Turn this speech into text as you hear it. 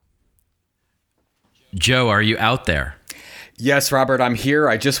Joe, are you out there? Yes, Robert, I'm here.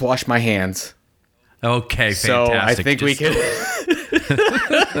 I just washed my hands. Okay, so fantastic. I think we can.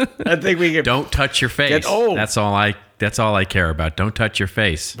 I think we can. Don't touch your face. That's all I care about. Don't touch your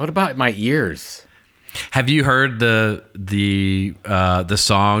face. What about my ears? Have you heard the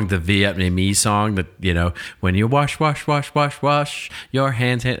song, the Vietnamese song that, when you wash your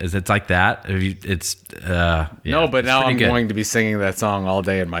hands, it's like that. No, but now I'm going to be singing that song all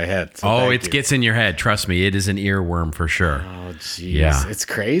day in my head. So it gets in your head. Trust me, it is an earworm for sure. Oh, jeez. Yeah. It's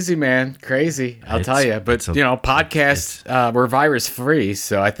crazy, man. Crazy. I'll tell you. But, podcasts, we're virus free.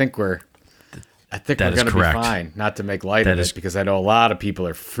 So I think we're going to be fine. Not to make light of it, because I know a lot of people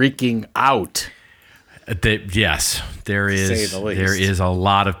are freaking out. Yes, there is a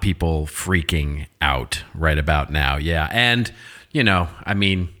lot of people freaking out right about now. Yeah. And,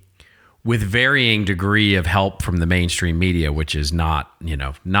 with varying degree of help from the mainstream media, which is not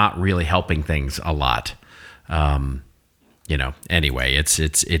really helping things a lot. Anyway,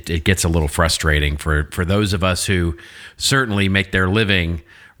 it gets a little frustrating for those of us who certainly make their living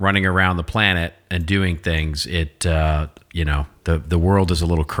running around the planet and doing things. The world is a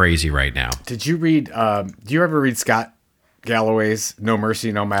little crazy right now. Did you read, do you ever read Scott Galloway's No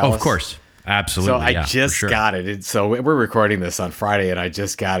Mercy, No Malice? Oh, of course. Absolutely. So I just got it. So we're recording this on Friday, and I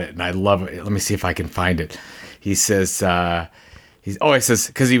just got it, and I love it. Let me see if I can find it. He says,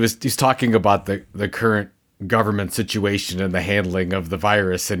 because he's talking about the current government situation and the handling of the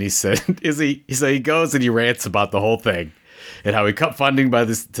virus, and he said, he goes and he rants about the whole thing. And how he cut funding for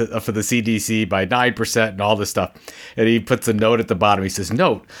the CDC by 9% and all this stuff. And he puts a note at the bottom. He says,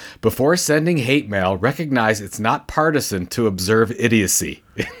 "Note, before sending hate mail, recognize it's not partisan to observe idiocy."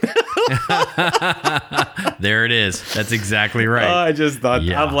 There it is. That's exactly right. I just thought,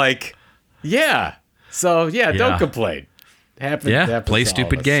 I'm like, yeah. So, don't complain. Happens play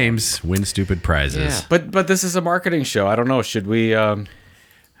stupid games, win stupid prizes. Yeah. But this is a marketing show. I don't know. Should we, I don't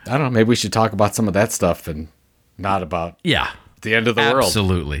know, maybe we should talk about some of that stuff and not about the end of the world.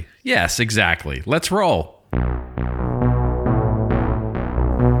 Absolutely. Yes, exactly. Let's roll.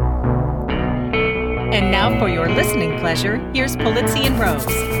 And now for your listening pleasure, here's Polizzi and Rose,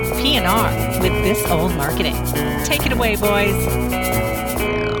 P&R with This Old Marketing. Take it away, boys.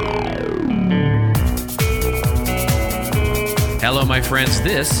 Hello, my friends.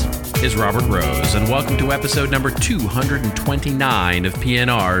 This is Robert Rose, and welcome to episode number 229 of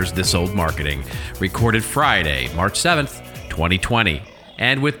PNR's This Old Marketing, recorded Friday, March 7th, 2020.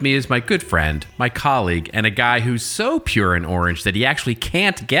 And with me is my good friend, my colleague, and a guy who's so pure and orange that he actually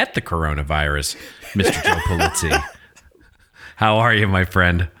can't get the coronavirus, Mr. Joe Polizzi. How are you, my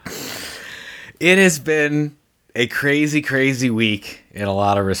friend? It has been a crazy, crazy week in a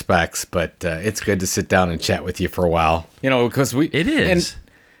lot of respects, but it's good to sit down and chat with you for a while. Because it is.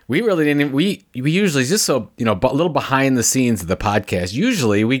 We really didn't. We usually, just so a little behind the scenes of the podcast.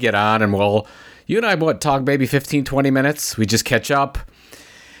 Usually we get on and you and I talk maybe 15, 20 minutes. We just catch up.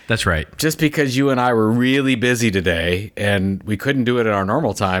 That's right. Just because you and I were really busy today and we couldn't do it at our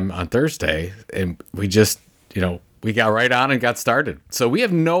normal time on Thursday, and we just we got right on and got started. So we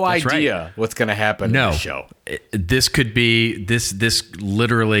have no idea what's going to happen in the show. This could be this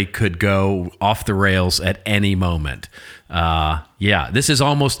literally could go off the rails at any moment. This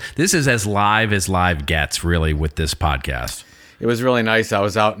is as live gets, really, with this podcast. It was really nice. I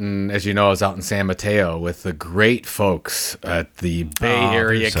was out in San Mateo with the great folks at the Bay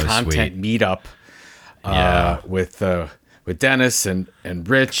Area Content Meetup with Dennis and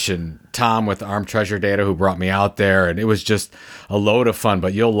Rich and Tom with Arm Treasure Data, who brought me out there. And it was just a load of fun,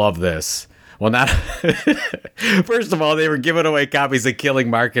 but you'll love this. Well, not first of all, they were giving away copies of Killing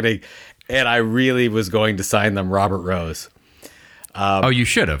Marketing, and I really was going to sign them Robert Rose. You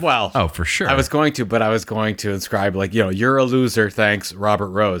should have. Well, for sure. I was going to inscribe you're a loser, thanks, Robert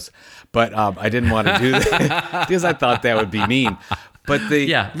Rose. But I didn't want to do that because I thought that would be mean. But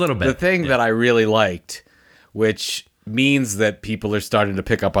a little bit. The thing that I really liked, which means that people are starting to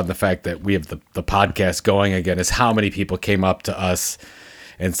pick up on the fact that we have the podcast going again, is how many people came up to us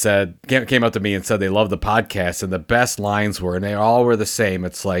and came up to me and said they love the podcast, and the best lines were, and they all were the same.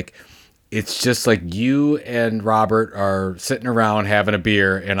 It's just like you and Robert are sitting around having a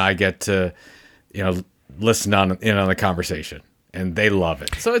beer, and I get to, listen in on the conversation, and they love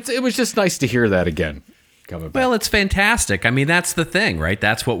it. So it was just nice to hear that again. Coming back. Well, it's fantastic. I mean, that's the thing, right?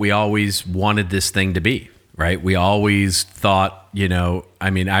 That's what we always wanted this thing to be, right? We always thought,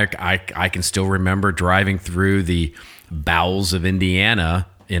 I can still remember driving through the bowels of Indiana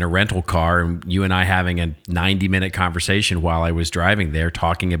in a rental car, and you and I having a 90-minute conversation while I was driving there,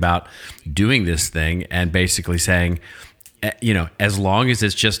 talking about doing this thing and basically saying, as long as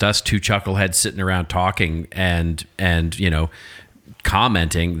it's just us two chuckleheads sitting around talking and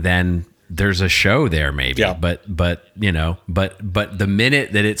commenting, then there's a show there maybe. Yeah. But the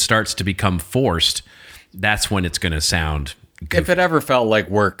minute that it starts to become forced, that's when it's going to sound goofy. If it ever felt like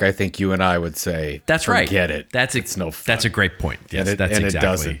work, I think you and I would say, that's right. Forget it. It's no fun. That's a great point. Yes, and that's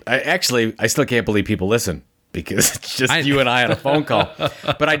exactly. It doesn't. I still can't believe people listen because it's just you and I on a phone call.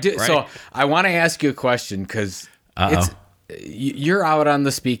 But I do. Right. So I want to ask you a question because you're out on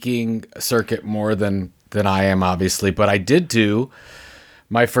the speaking circuit more than I am, obviously. But I did do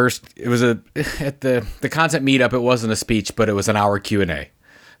my first. It was at the content meetup. It wasn't a speech, but it was an hour Q&A.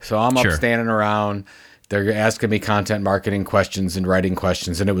 So I'm up standing around. They're asking me content marketing questions and writing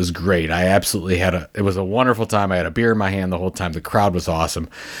questions, and it was great. I absolutely it was a wonderful time. I had a beer in my hand the whole time. The crowd was awesome.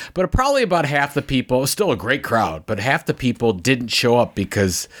 But probably about half the people, it was still a great crowd, but half the people didn't show up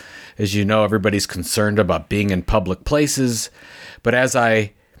because, as you know, everybody's concerned about being in public places. But as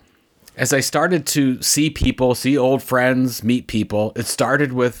I started to see people, see old friends, meet people, it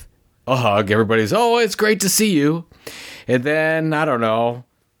started with a hug. Everybody's, oh, it's great to see you. And then, I don't know,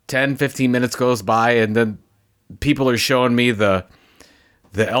 10, 15 minutes goes by, and then people are showing me the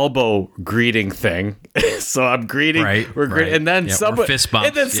elbow greeting thing. So I'm greeting, we're greeting, and then somebody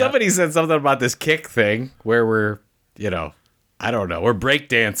said something about this kick thing where we're, I don't know, we're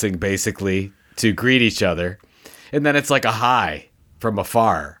breakdancing basically to greet each other, and then it's like a hi from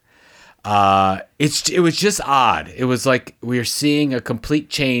afar. It was just odd. It was like we were seeing a complete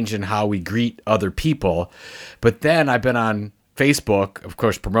change in how we greet other people. But then I've been on Facebook, of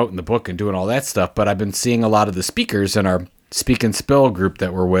course, promoting the book and doing all that stuff, but I've been seeing a lot of the speakers in our Speak and Spill group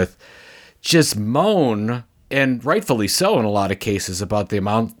that we're with just moan, and rightfully so in a lot of cases, about the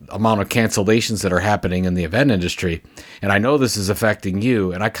amount of cancellations that are happening in the event industry. And I know this is affecting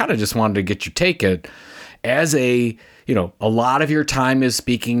you, and I kind of just wanted to get your take as a lot of your time is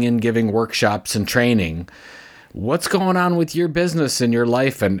speaking and giving workshops and training. What's going on with your business and your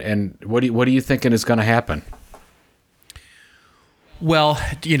life, and what are you thinking is going to happen? Well,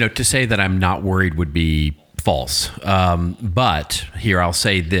 to say that I'm not worried would be false. But here I'll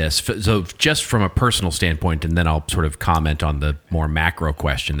say this. So just from a personal standpoint, and then I'll sort of comment on the more macro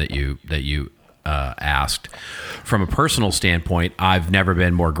question that you asked. From a personal standpoint, I've never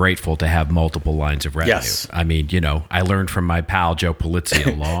been more grateful to have multiple lines of revenue. Yes. I mean, I learned from my pal Joe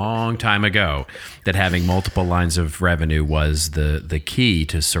Polizzi a long time ago that having multiple lines of revenue was the key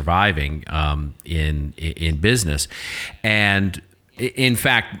to surviving in business. And in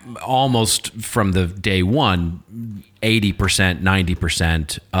fact, almost from the day one, 80%,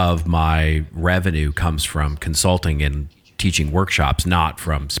 90% of my revenue comes from consulting and teaching workshops, not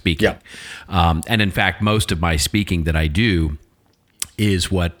from speaking. Yeah. And in fact, most of my speaking that I do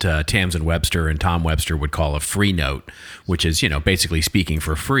is what Tamsin Webster and Tom Webster would call a free note, which is, basically speaking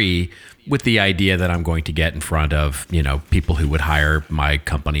for free with the idea that I'm going to get in front of, people who would hire my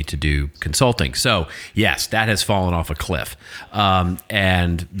company to do consulting. So yes, that has fallen off a cliff. And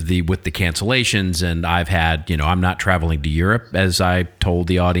with the cancellations, and I've had, I'm not traveling to Europe, as I told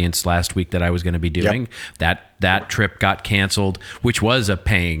the audience last week that I was going to be doing. Yep. That trip got canceled, which was a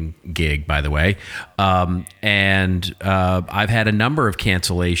paying gig, by the way. And I've had a number of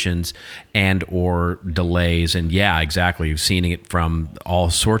cancellations and or delays. And yeah, exactly. You've seen it from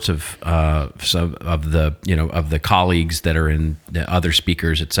all sorts of the colleagues that are in the other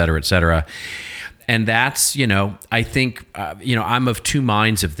speakers, et cetera, et cetera. And that's, I think, I'm of two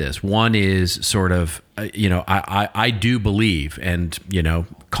minds of this. One is sort of, I do believe, and,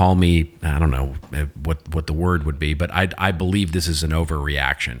 call me, I don't know what the word would be, but I believe this is an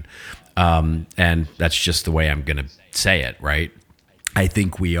overreaction. And that's just the way I'm going to say it, right? I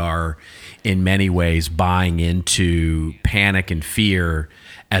think we are in many ways buying into panic and fear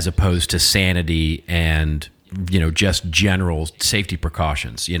as opposed to sanity and just general safety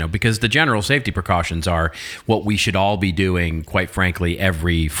precautions, because the general safety precautions are what we should all be doing, quite frankly,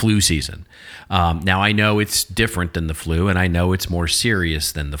 every flu season. Now, I know it's different than the flu, and I know it's more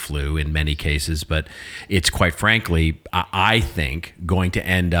serious than the flu in many cases, but it's quite frankly, I think, going to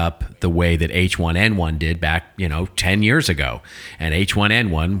end up the way that H1N1 did back, 10 years ago. And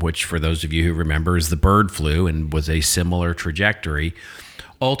H1N1, which for those of you who remember is the bird flu and was a similar trajectory.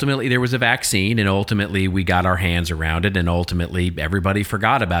 Ultimately, there was a vaccine, and ultimately we got our hands around it, and ultimately everybody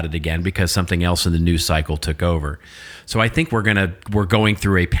forgot about it again because something else in the news cycle took over. So I think we're going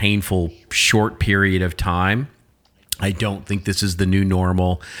through a painful short period of time I don't think this is the new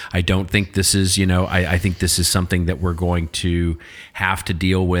normal. I don't think this is, I think this is something that we're going to have to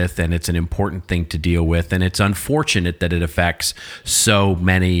deal with, and it's an important thing to deal with. And it's unfortunate that it affects so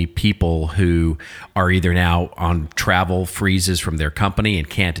many people who are either now on travel freezes from their company and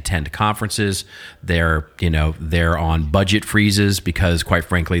can't attend conferences. They're on budget freezes because, quite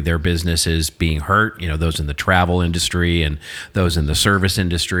frankly, their business is being hurt. Those in the travel industry and those in the service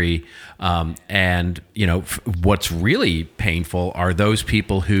industry. What's really painful are those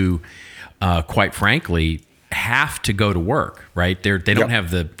people who, quite frankly, have to go to work, right? They don't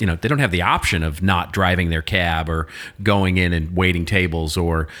have they don't have the option of not driving their cab or going in and waiting tables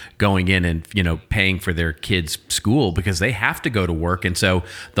or going in and, paying for their kids' school because they have to go to work. And so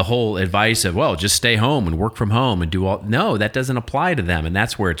the whole advice of, well, just stay home and work from home and no, that doesn't apply to them. And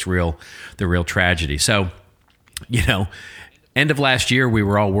that's where it's the real tragedy. So, end of last year, we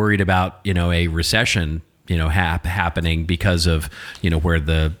were all worried about, a recession, happening because of, where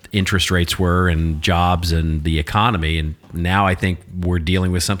the interest rates were and jobs and the economy. And now I think we're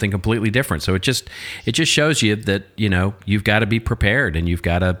dealing with something completely different. So it just shows you that, you've got to be prepared and you've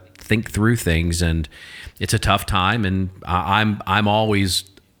got to think through things. And it's a tough time. And I'm always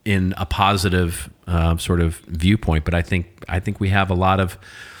in a positive sort of viewpoint, but I think we have a lot of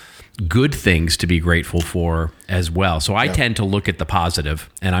good things to be grateful for as well. So I tend to look at the positive,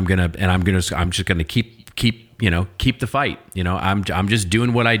 and I'm just gonna keep the fight. I'm just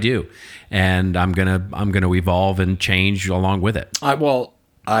doing what I do, and I'm gonna evolve and change along with it.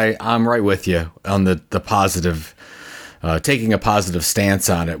 I'm right with you on the positive, taking a positive stance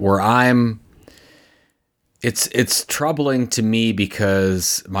on it. It's troubling to me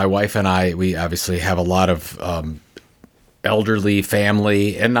because my wife and we obviously have a lot of elderly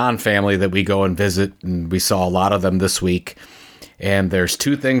family and non-family that we go and visit, and we saw a lot of them this week. And there's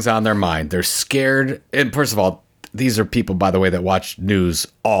two things on their mind. They're scared. And first of all, these are people, by the way, that watch news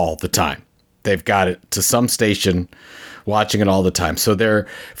all the time. They've got it to some station watching it all the time. So they're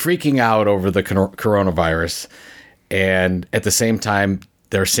freaking out over the coronavirus. And at the same time,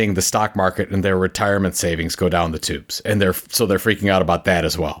 they're seeing the stock market and their retirement savings go down the tubes. And they're freaking out about that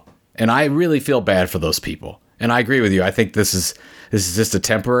as well. And I really feel bad for those people. And I agree with you. I think this is just a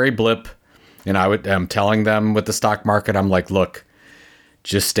temporary blip. And I'm telling them with the stock market, I'm like, look,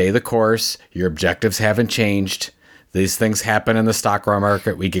 just stay the course. Your objectives haven't changed. These things happen in the stock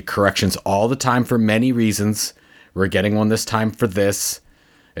market. We get corrections all the time for many reasons. We're getting one this time for this.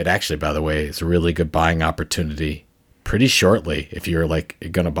 It actually, by the way, is a really good buying opportunity pretty shortly if you're like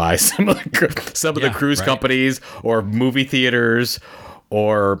going to buy some of the cruise companies or movie theaters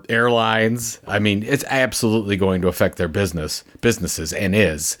or airlines. I mean, it's absolutely going to affect their businesses and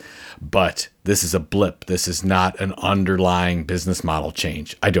is, but this is a blip. This is not an underlying business model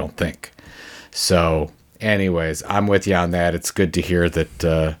change, I don't think. So anyways, I'm with you on that. It's good to hear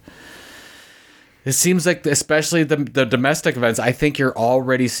that it seems like, especially the domestic events, I think you're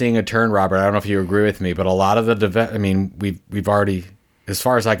already seeing a turn, Robert. I don't know if you agree with me, but a lot of we've already, as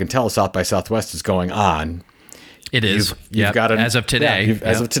far as I can tell, South by Southwest is going on. It is. You've got as of today.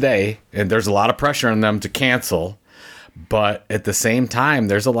 As of today. And there's a lot of pressure on them to cancel. But at the same time,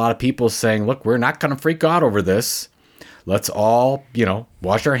 there's a lot of people saying, look, we're not going to freak out over this. Let's all,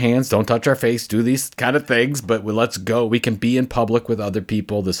 wash our hands, don't touch our face, do these kind of things. But let's go. We can be in public with other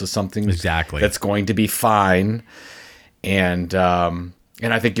people. This is something that's going to be fine. And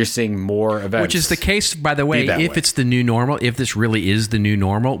I think you're seeing more events. Which is the case, by the way, if it's the new normal, if this really is the new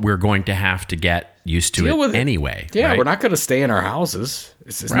normal, we're going to have to get used to it anyway. Yeah, right? We're not going to stay in our houses.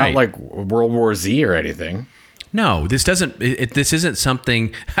 It's not like World War Z or anything. No, this isn't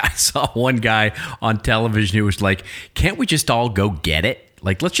something. I saw one guy on television who was like, can't we just all go get it?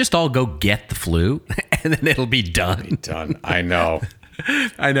 Like, let's just all go get the flu and then it'll be done. I know.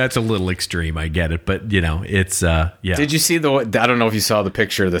 I know it's a little extreme. I get it. But, it's, yeah. Did you see I don't know if you saw the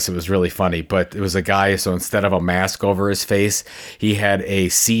picture of this. It was really funny. But it was a guy, so instead of a mask over his face, he had a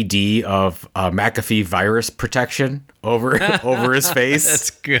CD of McAfee virus protection over his face. That's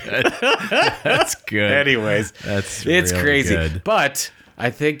good. That's good. Anyways, it's really crazy. Good. But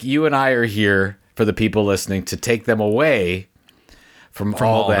I think you and I are here for the people listening to take them away from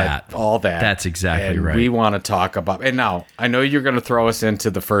all that. That's exactly right. We want to talk about, and now I know you're going to throw us into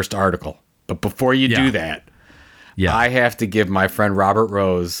the first article, but before you do that, I have to give my friend Robert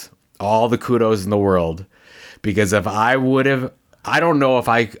Rose all the kudos in the world, because if I don't know if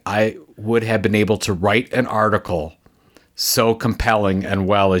I would have been able to write an article so compelling and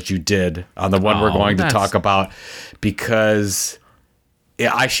well as you did on the one we're going to talk about, because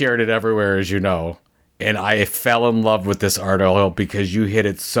I shared it everywhere, as you know. And I fell in love with this article because you hit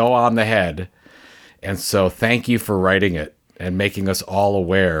it so on the head. And so thank you for writing it and making us all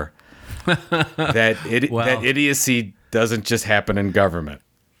aware that that idiocy doesn't just happen in government.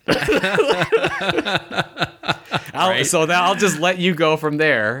 Right. So now I'll just let you go from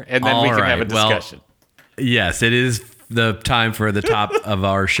there, and then we can have a discussion. Well, yes, it is the time for the top of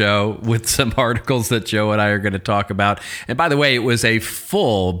our show with some articles that Joe and I are going to talk about. And by the way, it was a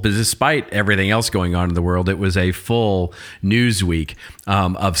full, despite everything else going on in the world, it was a full news week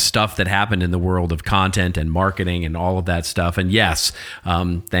of stuff that happened in the world of content and marketing and all of that stuff. And yes,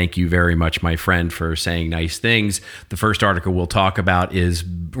 thank you very much, my friend, for saying nice things. The first article we'll talk about is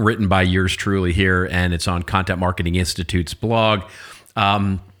written by yours truly here, and it's on Content Marketing Institute's blog.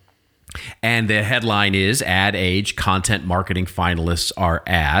 And the headline is Ad Age Content Marketing Finalists Are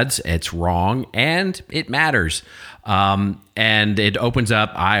Ads. It's wrong and it matters. And it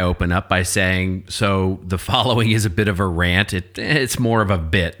I open up by saying, so the following is a bit of a rant. It's more of a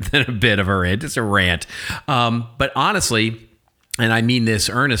bit than a bit of a rant. It's a rant. But honestly, and I mean this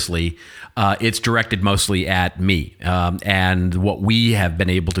earnestly, it's directed mostly at me and what we have been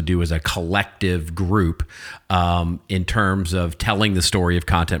able to do as a collective group in terms of telling the story of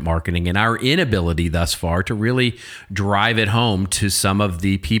content marketing and our inability thus far to really drive it home to some of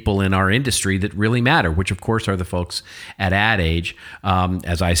the people in our industry that really matter, which of course are the folks at Ad Age.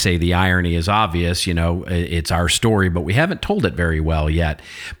 As I say, the irony is obvious. It's our story, but we haven't told it very well yet.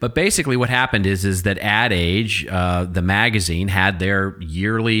 But basically what happened is that Ad Age, the magazine, had their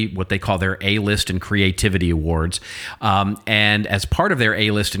yearly, what they call their A-List and Creativity Awards. And as part of their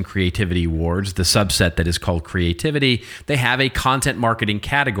A-List and Creativity Awards, the subset that is called Creativity, they have a content marketing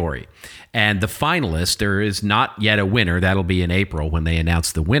category. And the finalists, there is not yet a winner. That'll be in April when they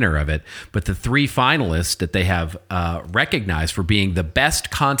announce the winner of it. But the 3 finalists that they have recognized for being the best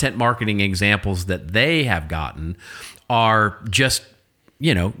content marketing examples that they have gotten are just,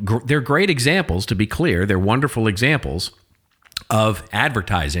 they're great examples, to be clear. They're wonderful examples of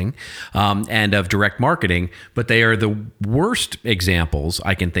advertising and of direct marketing, but they are the worst examples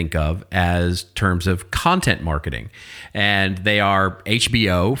I can think of as terms of content marketing. And they are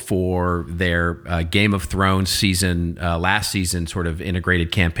HBO for their Game of Thrones last season sort of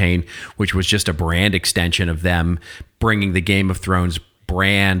integrated campaign, which was just a brand extension of them bringing the Game of Thrones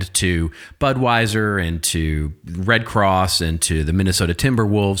brand to Budweiser and to Red Cross and to the Minnesota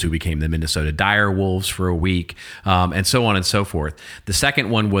Timberwolves, who became the Minnesota Dire Wolves for a week, and so on and so forth. The second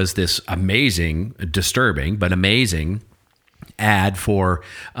one was this amazing, disturbing, but amazing ad for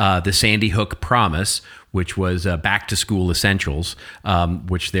the Sandy Hook Promise, which was back to school essentials,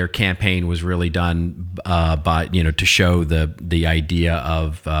 which their campaign was really done by, to show the idea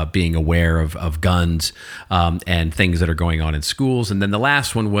of being aware of guns and things that are going on in schools. And then the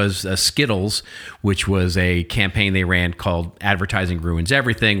last one was Skittles, which was a campaign they ran called Advertising Ruins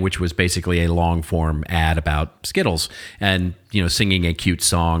Everything, which was basically a long form ad about Skittles and, singing a cute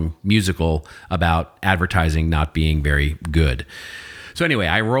song musical about advertising not being very good. So anyway,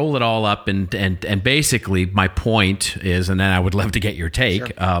 I roll it all up and basically my point is, and then I would love to get your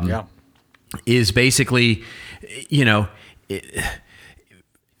take, is basically, in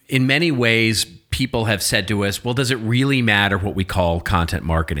many ways, people have said to us, well, does it really matter what we call content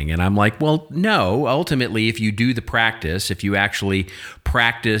marketing? And I'm like, well, no. Ultimately, if you do the practice, if you actually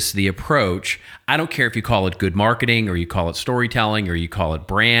practice the approach, I don't care if you call it good marketing or you call it storytelling or you call it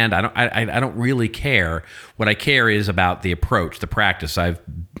brand. I don't really care. What I care is about the approach, the practice. I've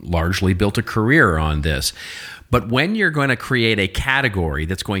largely built a career on this. But when you're going to create a category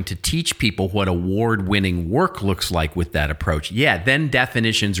that's going to teach people what award-winning work looks like with that approach, then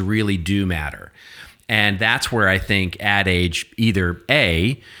definitions really do matter. And that's where I think Ad Age either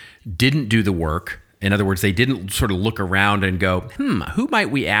A, didn't do the work. In other words, they didn't sort of look around and go, who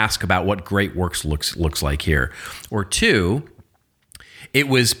might we ask about what great works looks like here? Or 2, it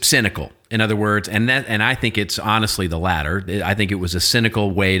was cynical. In other words, and I think it's honestly the latter. I think it was a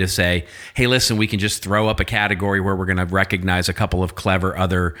cynical way to say, hey, listen, we can just throw up a category where we're going to recognize a couple of clever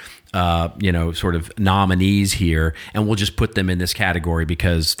other, sort of nominees here, and we'll just put them in this category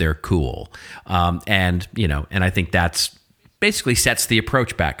because they're cool. And I think that's basically sets the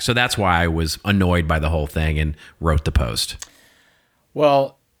approach back. So that's why I was annoyed by the whole thing and wrote the post.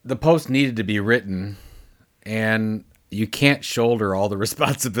 Well, the post needed to be written, and you can't shoulder all the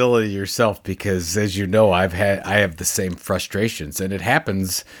responsibility yourself because, as you know, I have the same frustrations, and it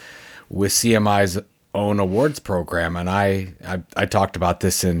happens with CMI's own awards program. And I talked about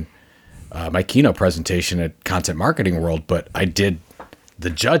this in my keynote presentation at Content Marketing World, but I did the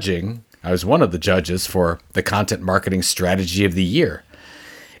judging. I was one of the judges for the Content Marketing Strategy of the Year,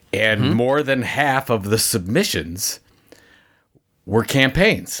 and more than half of the submissions were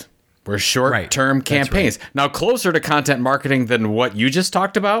campaigns. We're short-term campaigns. Right. Now, closer to content marketing than what you just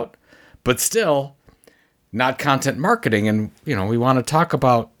talked about, but still not content marketing. And, we want to talk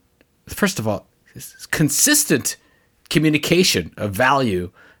about, first of all, consistent communication of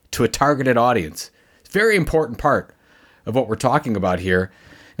value to a targeted audience. It's a very important part of what we're talking about here.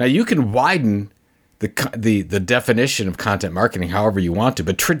 Now, you can widen the definition of content marketing however you want to,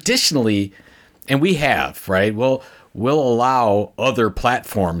 but traditionally, and we have, right? We'll allow other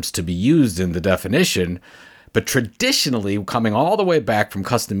platforms to be used in the definition, but traditionally, coming all the way back from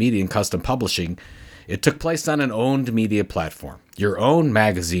custom media and custom publishing, it took place on an owned media platform. Your own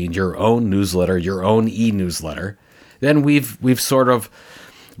magazine, your own newsletter, your own e-newsletter. Then we've sort of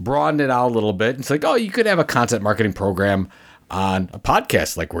broadened it out a little bit. It's like, oh, you could have a content marketing program on a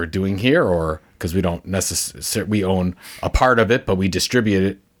podcast like we're doing here, or because we don't necessarily, we own a part of it, but we distribute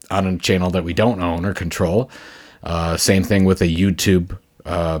it on a channel that we don't own or control. Same thing with a YouTube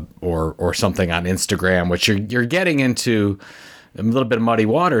or something on Instagram, which you're getting into a little bit of muddy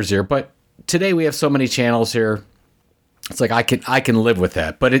waters here. But today we have so many channels here. It's like I can live with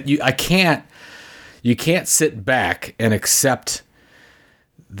that, but you can't sit back and accept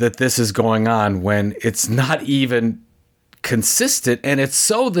that this is going on when it's not even consistent. And it's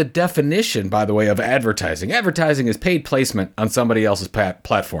so the definition, by the way, of advertising. Advertising is paid placement on somebody else's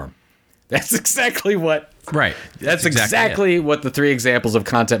platform. That's exactly what. Right. That's exactly what the 3 examples of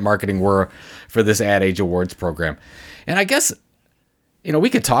content marketing were for this Ad Age Awards program. And I guess, we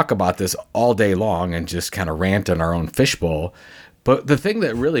could talk about this all day long and just kind of rant in our own fishbowl. But the thing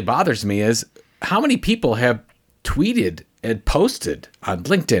that really bothers me is how many people have tweeted and posted on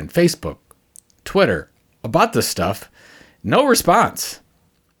LinkedIn, Facebook, Twitter about this stuff. No response.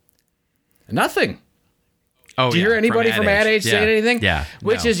 Nothing. Oh, do you hear anybody from Ad Age saying anything? Yeah.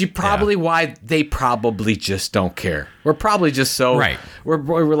 Which is why they probably just don't care. We're probably just so right.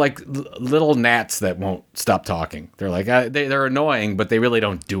 We're like little gnats that won't stop talking. They're like they're annoying, but they really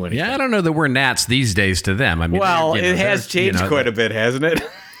don't do anything. Yeah, I don't know that we're gnats these days to them. I mean, well, it has changed quite a bit, hasn't it?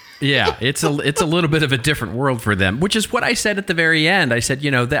 Yeah, it's a little bit of a different world for them, which is what I said at the very end. I said,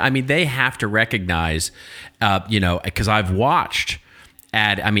 they have to recognize, because I've watched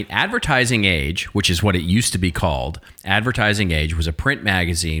Advertising Age, which is what it used to be called. Advertising Age was a print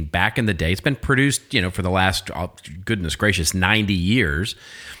magazine back in the day. It's been produced, for the last, goodness gracious, 90 years.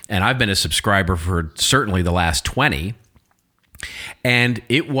 And I've been a subscriber for certainly the last 20. And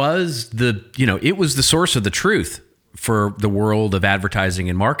it was the source of the truth for the world of advertising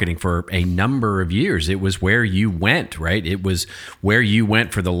and marketing for a number of years. It was where you went, right? It was where you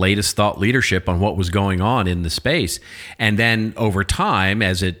went for the latest thought leadership on what was going on in the space. And then over time,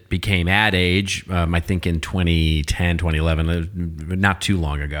 as it became Ad Age, I think in 2010, 2011, not too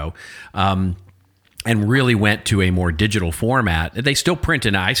long ago, and really went to a more digital format. They still print,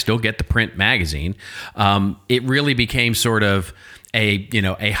 and I still get the print magazine. It really became sort of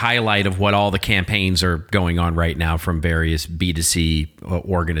a highlight of what all the campaigns are going on right now from various B2C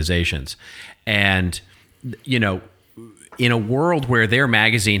organizations. And, in a world where their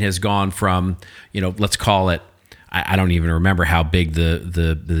magazine has gone from, let's call it, I don't even remember how big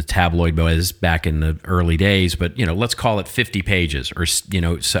the tabloid was back in the early days, but, let's call it 50 pages or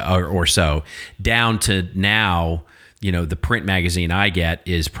so, down to now, the print magazine I get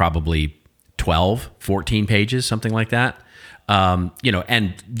is probably 12, 14 pages, something like that. 7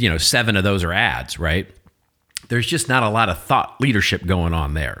 of those are ads, right? There's just not a lot of thought leadership going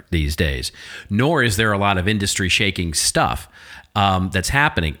on there these days, nor is there a lot of industry shaking stuff that's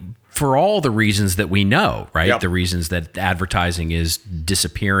happening for all the reasons that we know, right? Yep. The reasons that advertising is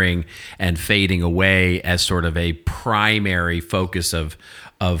disappearing and fading away as sort of a primary focus of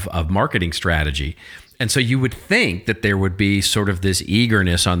marketing strategy. And so you would think that there would be sort of this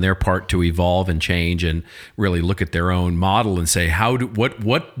eagerness on their part to evolve and change and really look at their own model and say,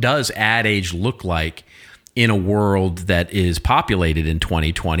 what does Ad Age look like in a world that is populated in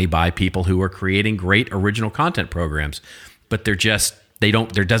 2020 by people who are creating great original content programs? But there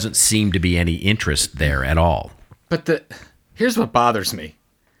doesn't seem to be any interest there at all. But here's what bothers me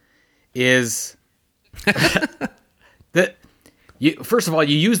is that first of all,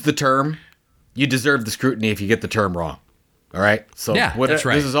 you use the term. You deserve the scrutiny if you get the term wrong. All right. So that's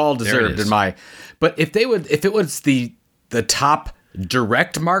right. This is all deserved in my. But if it was the top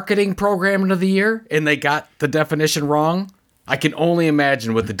direct marketing program of the year and they got the definition wrong, I can only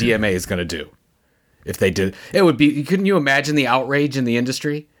imagine what the DMA is going to do. If they did, it would be. Couldn't you imagine the outrage in the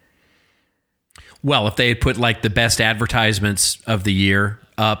industry? Well, if they had put like the best advertisements of the year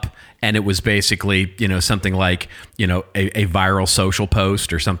up, and it was basically, something like, a viral social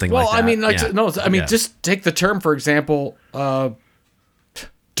post or something like that. Well, I mean, just take the term, for example,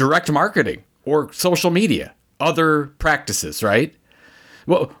 direct marketing or social media, other practices, right?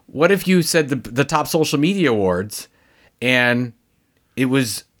 Well, what if you said the top social media awards and it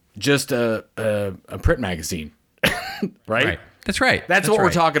was just a print magazine, right? That's right. That's what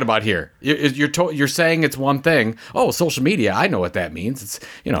we're talking about here. You're saying it's one thing. Oh, social media. I know what that means. It's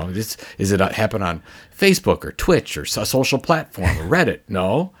is it happen on Facebook or Twitch or a social platform or Reddit?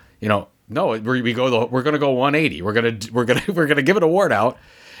 No, no. We're going to go 180. We're gonna give an award out,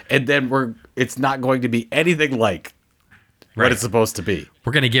 and then it's not going to be anything like what it's supposed to be.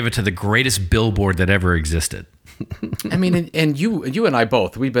 We're going to give it to the greatest billboard that ever existed. I mean, and you and I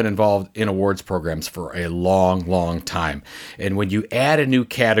both, we've been involved in awards programs for a long, long time. And when you add a new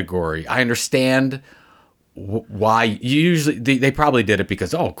category, I understand why they probably did it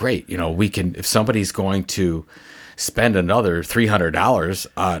because, oh, great, we can, if somebody's going to spend another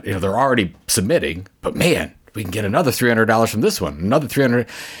 $300, they're already submitting, but man, we can get another $300 from this one, another $300.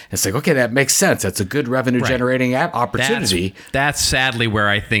 It's like, okay, that makes sense. That's a good revenue generating opportunity. That's sadly where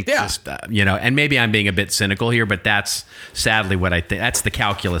I think, and maybe I'm being a bit cynical here, but that's sadly what I think. That's the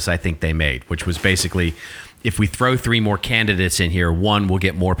calculus I think they made, which was basically, if we throw 3 more candidates in here, 1, we'll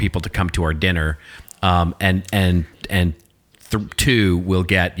get more people to come to our dinner, and 2, we'll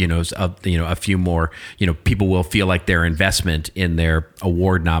get a few more. People will feel like their investment in their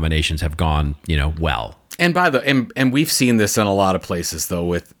award nominations have gone well. And and we've seen this in a lot of places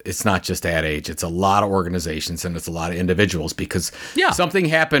though. It's not just Ad Age; it's a lot of organizations and it's a lot of individuals because something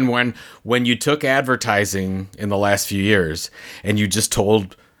happened when you took advertising in the last few years and you just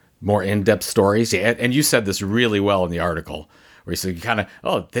told more in-depth stories. And you said this really well in the article, where you said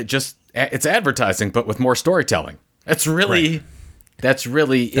it's advertising but with more storytelling. That's really That's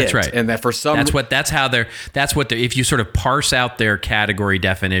it. Right. And that for some, if you sort of parse out their category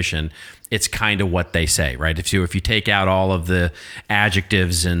definition, it's kind of what they say, right? If you take out all of the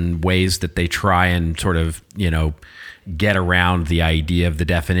adjectives and ways that they try and sort of, get around the idea of the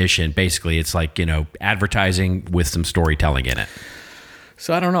definition, basically it's like, advertising with some storytelling in it.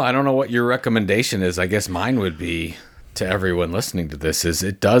 So I don't know what your recommendation is. I guess mine would be to everyone listening to this is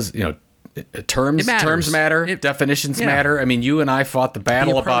it does, terms matter, definitions matter. I mean, you and I fought the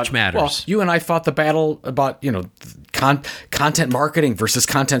battle about matters. Well, you and I fought the battle about content marketing versus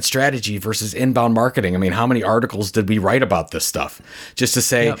content strategy versus inbound marketing. I mean, how many articles did we write about this stuff? Just to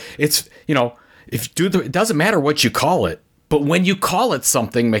say it's it doesn't matter what you call it, but when you call it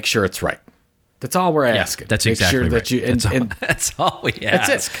something, make sure it's right. That's all we're asking. That's exactly right. That's all we ask.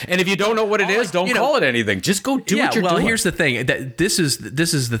 That's it. And if you don't know what it is, don't call it anything. Just go do what you're doing. Well, here's the thing. This is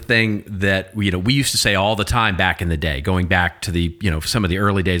the thing that we used to say all the time back in the day, going back to the some of the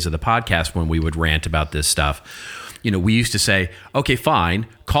early days of the podcast when we would rant about this stuff. We used to say, okay, fine,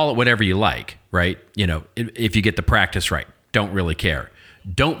 call it whatever you like, right? If you get the practice right, don't really care.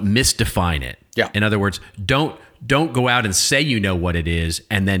 Don't misdefine it. Yeah. In other words, don't go out and say you know what it is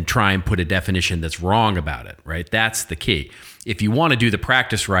and then try and put a definition that's wrong about it, right? That's the key. If you want to do the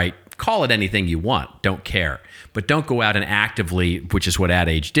practice right, call it anything you want. Don't care. But don't go out and actively, which is what Ad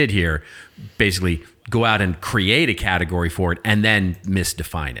Age did here, basically go out and create a category for it and then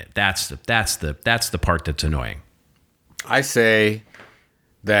misdefine it. That's the part that's annoying. I say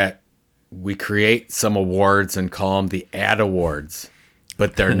that we create some awards and call them the Ad Awards,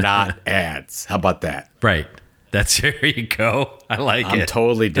 but they're not ads. How about that? Right. There you go. I like it. I'm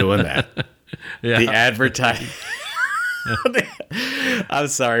totally doing that. The advertising. I'm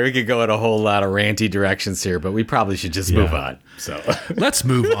sorry. We could go in a whole lot of ranty directions here, but we probably should just move on. So let's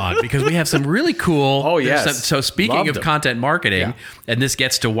move on because we have some really cool. Oh, yes. So speaking of content marketing, and this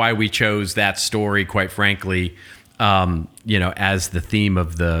gets to why we chose that story, quite frankly, as the theme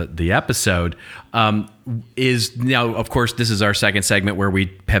of the episode, is now, of course, this is our second segment where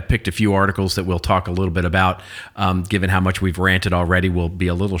we have picked a few articles that we'll talk a little bit about. Given how much we've ranted already, we'll be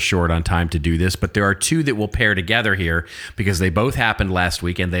a little short on time to do this, but there are 2 that we'll pair together here because they both happened last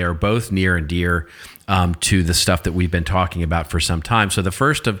week and they are both near and dear to the stuff that we've been talking about for some time. So the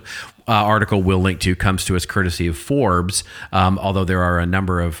first article we'll link to comes to us courtesy of Forbes, although there are a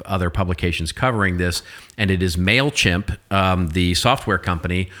number of other publications covering this, and it is Mailchimp, the software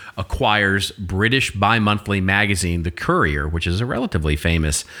company, acquires British bi-monthly magazine, The Courier, which is a relatively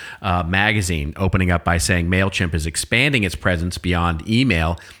famous magazine, opening up by saying Mailchimp is expanding its presence beyond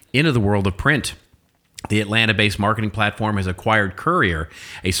email into the world of print. The Atlanta-based marketing platform has acquired Courier,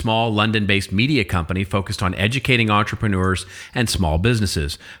 a small London-based media company focused on educating entrepreneurs and small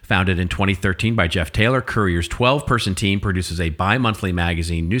businesses. Founded in 2013 by Jeff Taylor, Courier's 12-person team produces a bi-monthly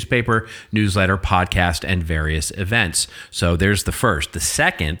magazine, newspaper, newsletter, podcast, and various events. So there's the first. The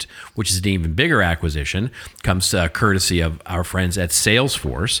second, which is an even bigger acquisition, comes courtesy of our friends at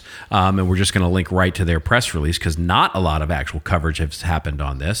Salesforce. And we're just going to link right to their press release because not a lot of actual coverage has happened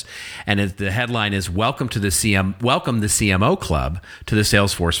on this. And the headline is, Welcome the CMO Club to the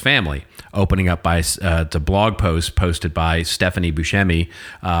Salesforce family. Opening up by the blog post posted by Stephanie Buscemi,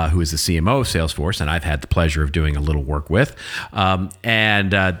 who is the CMO of Salesforce, and I've had the pleasure of doing a little work with.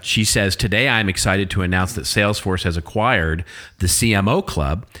 And she says, today I'm excited to announce that Salesforce has acquired the CMO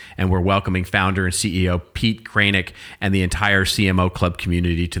Club, and we're welcoming founder and CEO Pete Kranick and the entire CMO Club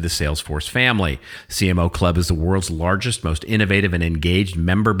community to the Salesforce family. CMO Club is the world's largest, most innovative, and engaged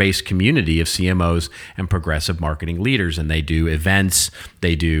member-based community of CMOs and progressive marketing leaders, and they do events.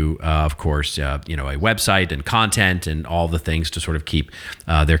 They do, of course, a website and content and all the things to sort of keep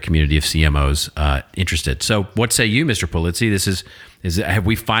their community of CMOs interested. So, what say you, Mr. Polizzi? Have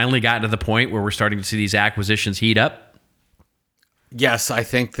we finally gotten to the point where we're starting to see these acquisitions heat up? Yes, I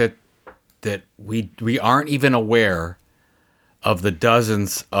think that we aren't even aware of the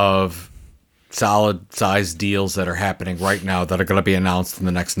dozens of solid size deals that are happening right now that are going to be announced in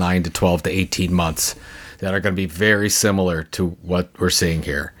the next 9 to 12 to 18 months that are going to be very similar to what we're seeing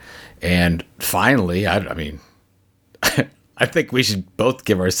here. And finally, I mean, I think we should both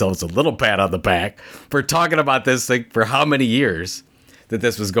give ourselves a little pat on the back for talking about this thing for how many years that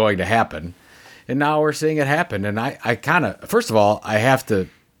this was going to happen. And now we're seeing it happen. And I kind of, first of all, I have to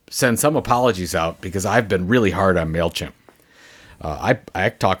send some apologies out because I've been really hard on Mailchimp. I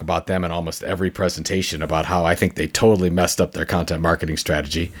talk about them in almost every presentation about how I think they totally messed up their content marketing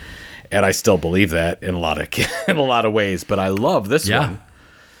strategy, and I still believe that in a lot of ways. But I love this one.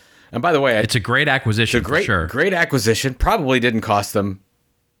 And by the way, it's a great acquisition. For sure. Great acquisition. Probably didn't cost them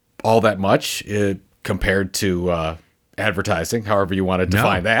all that much compared to advertising, however you want to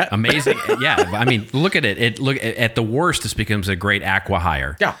define that. Amazing. Yeah. I mean, look at it. At the worst, this becomes a great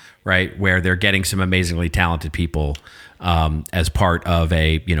acqui-hire. Yeah. Right. Where they're getting some amazingly talented people as part of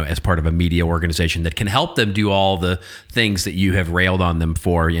a media organization that can help them do all the things that you have railed on them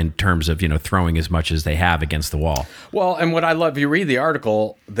for in terms of, throwing as much as they have against the wall. Well, and what I love, you read the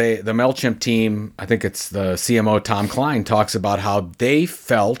article, the Mailchimp team, I think it's the CMO Tom Klein, talks about how they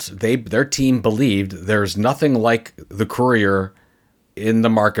felt, their team believed there's nothing like the Courier in the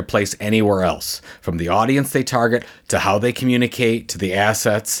marketplace anywhere else, from the audience they target to how they communicate to the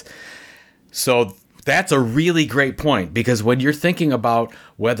assets. So that's a really great point, because when you're thinking about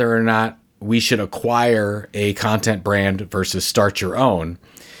whether or not we should acquire a content brand versus start your own,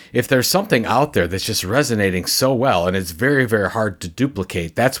 if there's something out there that's just resonating so well and it's very, very hard to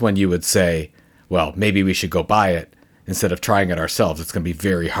duplicate, that's when you would say, well, maybe we should go buy it instead of trying it ourselves. It's going to be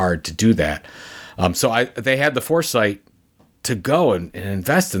very hard to do that. So they had the foresight to go and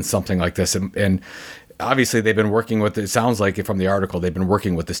invest in something like this. And obviously they've been working with, it sounds like from the article, they've been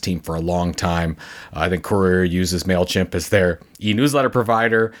working with this team for a long time. I think Courier uses Mailchimp as their e-newsletter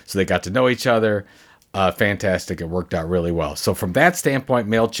provider, so they got to know each other. Fantastic. It worked out really well. So from that standpoint,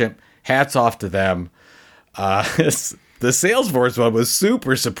 Mailchimp, hats off to them. The Salesforce one was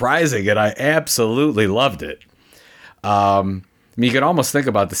super surprising, and I absolutely loved it. You can almost think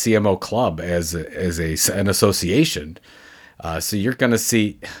about the CMO Club as an association. So you're going to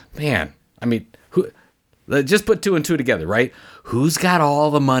see, man, I mean, just put two and two together, right? Who's got all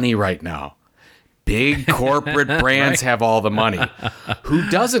the money right now? Big corporate brands have all the money. Who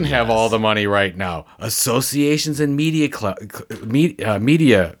doesn't have all the money right now? Associations and media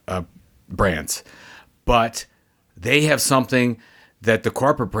brands. But they have something that the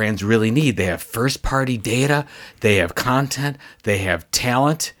corporate brands really need. They have first-party data. They have content. They have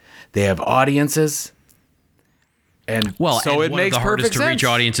talent. They have audiences. And so it makes perfect sense. One of the hardest to reach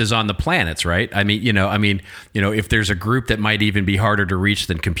audiences on the planets, right? I mean, if there's a group that might even be harder to reach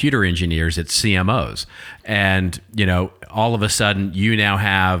than computer engineers, it's CMOs. And, all of a sudden you now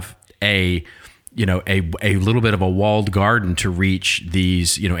have a little bit of a walled garden to reach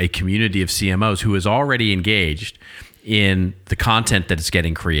these, a community of CMOs who is already engaged in the content that is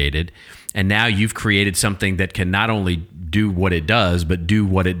getting created. And now you've created something that can not only do what it does, but do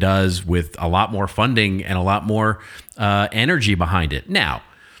what it does with a lot more funding and a lot more energy behind it. Now,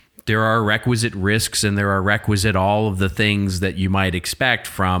 there are requisite risks and there are requisite all of the things that you might expect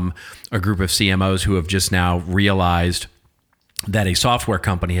from a group of CMOs who have just now realized that a software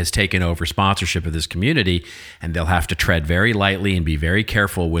company has taken over sponsorship of this community, and they'll have to tread very lightly and be very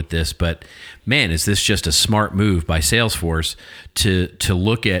careful with this. But man, is this just a smart move by Salesforce to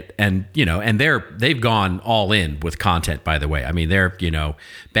look at, and they've gone all in with content, by the way. I mean,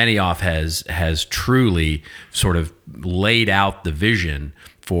 Benioff has truly sort of laid out the vision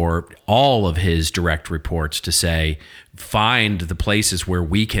for all of his direct reports to say, find the places where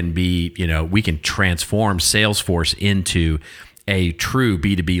we can be, we can transform Salesforce into a true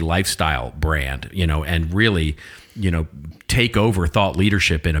B2B lifestyle brand, and really, take over thought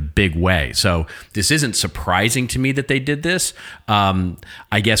leadership in a big way. So this isn't surprising to me that they did this.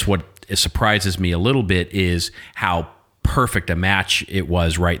 I guess what surprises me a little bit is how perfect a match it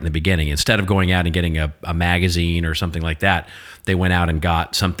was right in the beginning. Instead of going out and getting a magazine or something like that, they went out and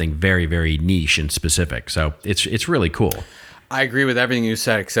got something very, very niche and specific. So it's really cool. I agree with everything you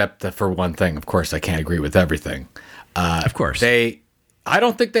said, except for one thing. Of course, I can't agree with everything. Of course. I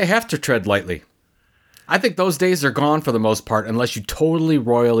don't think they have to tread lightly. I think those days are gone for the most part, unless you totally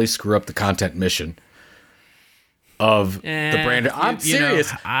royally screw up the content mission of the brand. I'm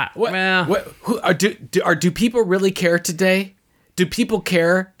serious. Do people really care today? Do people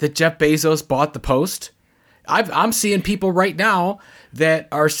care that Jeff Bezos bought the Post? I'm seeing people right now that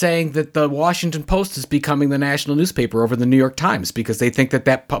are saying that the Washington Post is becoming the national newspaper over the New York Times because they think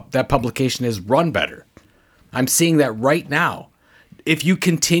that publication is run better. I'm seeing that right now. If you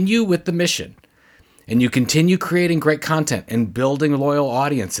continue with the mission and you continue creating great content and building loyal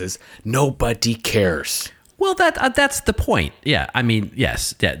audiences, nobody cares. Well, that's the point. Yeah. I mean,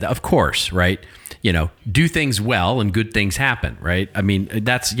 yes, of course, right? Do things well and good things happen, right? I mean,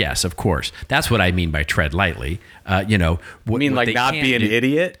 yes, of course. That's what I mean by tread lightly. You mean like not be an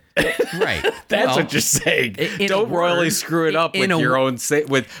idiot? Right. That's what you're saying. Don't royally screw it up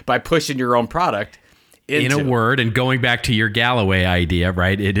by pushing your own product. In a word, and going back to your Galloway idea,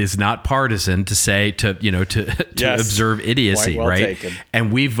 right? It is not partisan to say to observe idiocy, well right? Taken.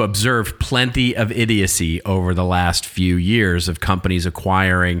 And we've observed plenty of idiocy over the last few years of companies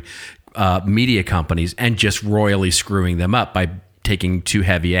acquiring media companies and just royally screwing them up by taking too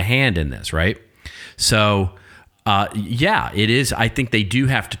heavy a hand in this, right? So, it is. I think they do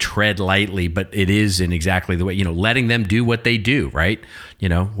have to tread lightly, but it is in exactly the way, letting them do what they do, right?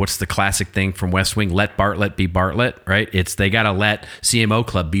 What's the classic thing from West Wing? Let Bartlett be Bartlett, right? They got to let CMO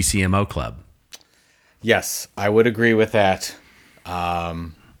Club be CMO Club. Yes, I would agree with that.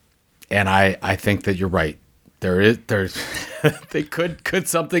 And I think that you're right. There's could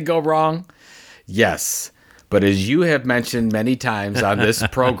something go wrong? Yes. But as you have mentioned many times on this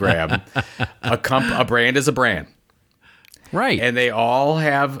program, a brand is a brand, right? And they all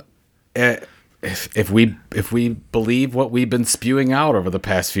have. If we believe what we've been spewing out over the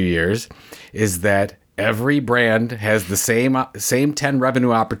past few years, is that every brand has the same 10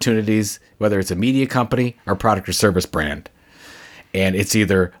 revenue opportunities, whether it's a media company or product or service brand, and it's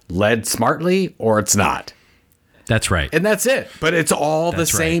either led smartly or it's not. That's right. And that's it. But it's all the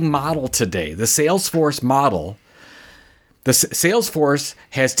same model today. The Salesforce model, Salesforce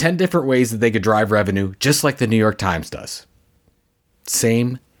has 10 different ways that they could drive revenue, just like the New York Times does.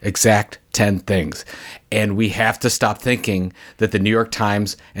 Same exact 10 things. And we have to stop thinking that the New York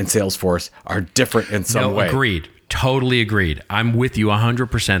Times and Salesforce are different in some way. Agreed. Totally agreed. I'm with you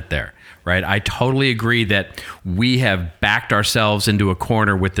 100% there. Right. I totally agree that we have backed ourselves into a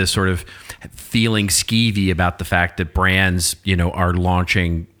corner with this sort of feeling skeevy about the fact that brands, are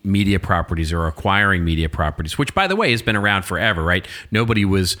launching media properties or acquiring media properties, which, by the way, has been around forever, right? Nobody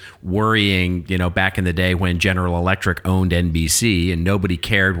was worrying, back in the day when General Electric owned NBC, and nobody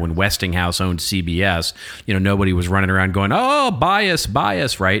cared when Westinghouse owned CBS. Nobody was running around going, oh,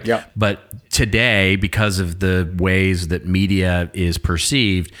 bias, right? Yep. But today, because of the ways that media is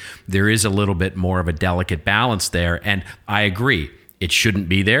perceived, there is a little bit more of a delicate balance there. And I agree, it shouldn't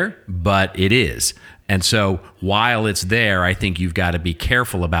be there, but it is. And so while it's there, I think you've got to be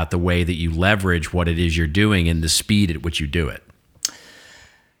careful about the way that you leverage what it is you're doing and the speed at which you do it.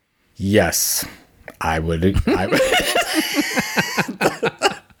 Yes, I would.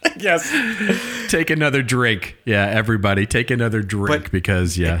 Yes. Take another drink. Yeah, everybody, take another drink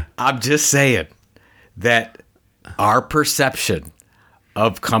because, I'm just saying that our perception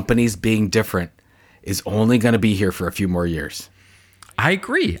of companies being different is only going to be here for a few more years. I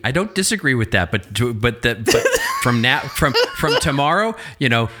agree. I don't disagree with that. But from tomorrow,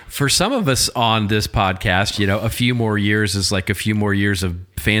 for some of us on this podcast, a few more years is like a few more years of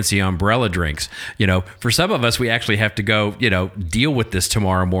fancy umbrella drinks. For some of us, we actually have to go, deal with this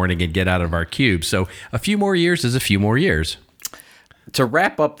tomorrow morning and get out of our cube. So a few more years is a few more years. To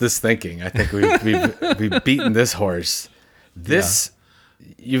wrap up this thinking, I think we've beaten this horse. This,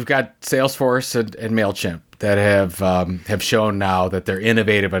 you've got Salesforce and Mailchimp that have shown now that they're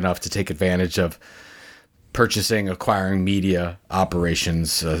innovative enough to take advantage of purchasing, acquiring media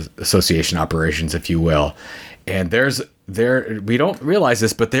operations, association operations, if you will. And we don't realize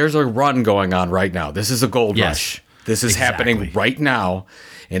this, but there's a run going on right now. This is a gold rush. This is happening right now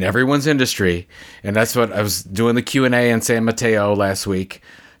in everyone's industry. And that's what I was doing the Q&A in San Mateo last week,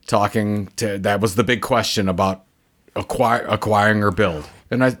 that was the big question about acquiring or build.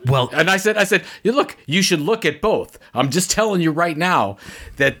 And I said, you should look at both. I'm just telling you right now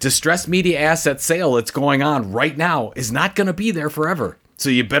that distressed media asset sale that's going on right now is not going to be there forever. So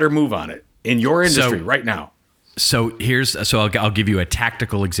you better move on it in your industry right now. So I'll give you a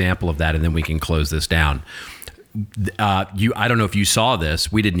tactical example of that, and then we can close this down. I don't know if you saw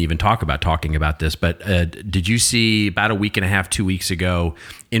this. We didn't even talking about this, but did you see about a week and a half, 2 weeks ago,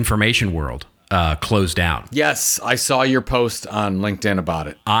 Information World closed down? Yes, I saw your post on LinkedIn about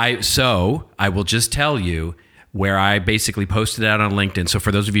it. I will just tell you where I basically posted it out on LinkedIn. So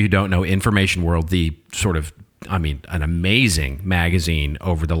for those of you who don't know, Information World, the sort of, an amazing magazine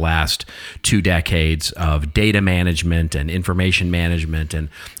over the last 2 decades of data management and information management, and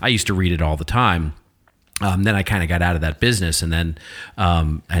I used to read it all the time. Then I kind of got out of that business and then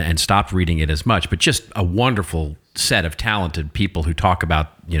and stopped reading it as much. But just a wonderful set of talented people who talk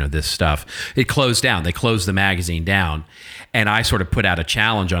about this stuff. It closed down. They closed the magazine down, and I sort of put out a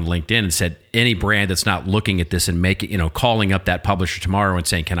challenge on LinkedIn and said, any brand that's not looking at this and calling up that publisher tomorrow and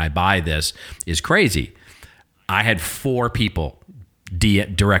saying, "Can I buy this?" is crazy. I had 4 people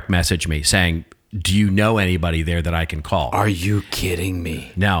direct message me saying, "Do you know anybody there that I can call?" Are you kidding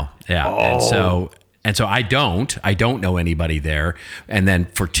me? No. Yeah. Oh. And so I don't know anybody there. And then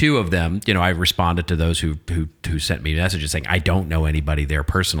for 2 of them, I responded to those who sent me messages saying, I don't know anybody there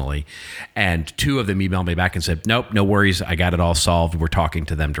personally. And 2 of them emailed me back and said, nope, no worries. I got it all solved. We're talking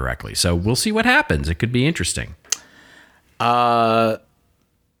to them directly. So we'll see what happens. It could be interesting. Boy,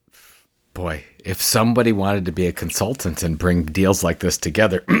 if somebody wanted to be a consultant and bring deals like this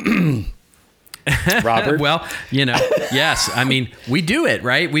together, Robert? Well, yes. We do it,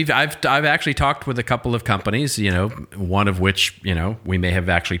 right? I've actually talked with a couple of companies, one of which, we may have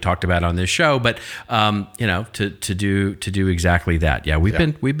actually talked about on this show, but to do exactly that. Yeah, we've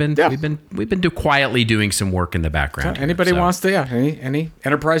been quietly doing some work in the background. Anybody wants to, any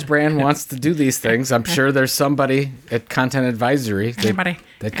enterprise brand wants to do these things. I'm sure there's somebody at Content Advisory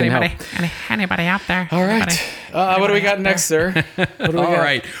that can help. Anybody out there? All right. What do we got next, sir? All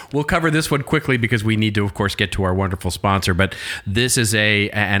right. We'll cover this one quickly because we need to, of course, get to our wonderful sponsor. But this is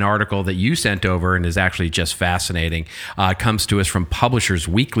an article that you sent over and is actually just fascinating. It comes to us from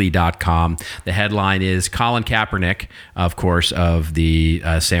publishersweekly.com. The headline is Colin Kaepernick, of course, of the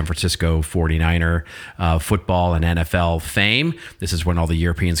San Francisco 49er football and NFL fame. This is when all the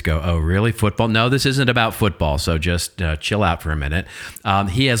Europeans go, oh, really? Football? No, this isn't about football. So just chill out for a minute.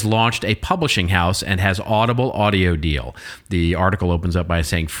 He has launched a publishing house and has Audible audio deal. The article opens up by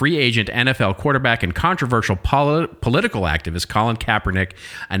saying free agent NFL quarterback and controversial political activist Colin Kaepernick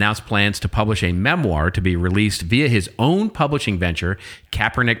announced plans to publish a memoir to be released via his own publishing venture,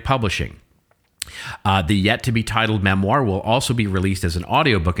 Kaepernick Publishing. The yet-to-be-titled memoir will also be released as an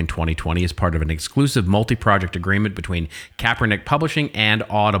audiobook in 2020 as part of an exclusive multi-project agreement between Kaepernick Publishing and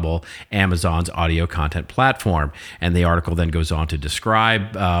Audible, Amazon's audio content platform. And the article then goes on to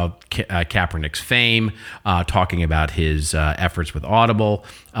describe Kaepernick's fame, talking about his efforts with Audible,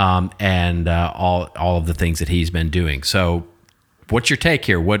 and all of the things that he's been doing. So what's your take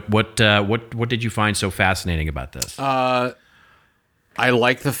here? What did you find so fascinating about this? I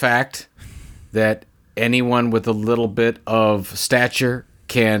like the fact that anyone with a little bit of stature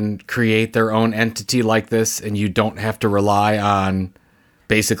can create their own entity like this, and you don't have to rely on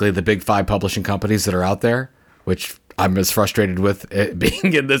basically the big 5 publishing companies that are out there, which I'm as frustrated with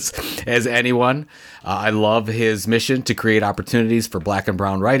being in this as anyone. I love his mission to create opportunities for Black and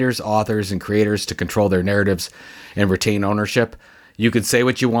brown writers, authors, and creators to control their narratives and retain ownership. You could say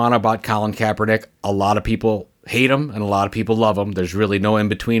what you want about Colin Kaepernick. A lot of people hate him, and a lot of people love him. There's really no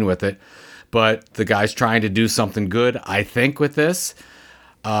in-between with it. But the guy's trying to do something good, I think, with this.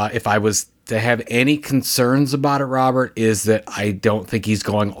 If I was to have any concerns about it, Robert, is that I don't think he's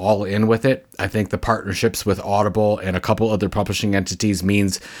going all in with it. I think the partnerships with Audible and a couple other publishing entities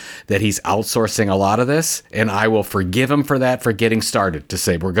means that he's outsourcing a lot of this, and I will forgive him for that, for getting started, to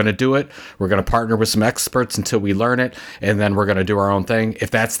say we're going to do it, we're going to partner with some experts until we learn it, and then we're going to do our own thing.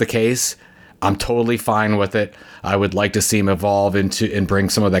 If that's the case, I'm totally fine with it. I would like to see him evolve into and bring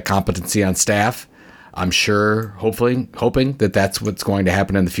some of that competency on staff. I'm sure, hoping that that's what's going to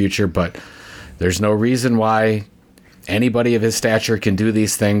happen in the future, but there's no reason why Anybody of his stature can do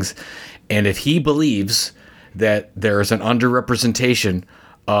these things. And if he believes that there is an underrepresentation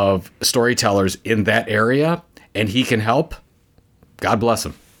of storytellers in that area and he can help, God bless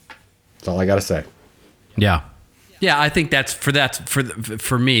him. That's all I got to say. Yeah. Yeah, I think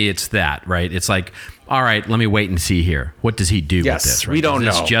for me, it's that, right? It's like, all right, let me wait and see here. What does he do with this? Right? We don't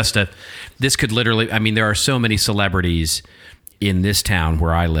know. This could literally, I mean, there are so many celebrities in this town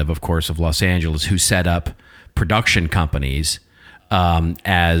where I live, of course, of Los Angeles, who set up production companies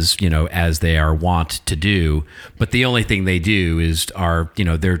as they are wont to do. But the only thing they do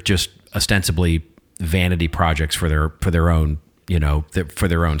they're just ostensibly vanity projects for their own, for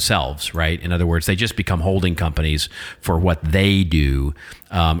their own selves, right? In other words, they just become holding companies for what they do,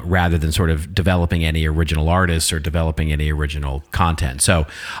 rather than sort of developing any original artists or developing any original content. So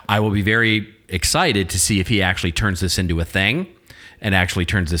I will be very excited to see if he actually turns this into a thing and actually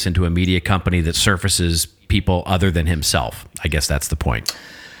turns this into a media company that surfaces people other than himself. I guess that's the point.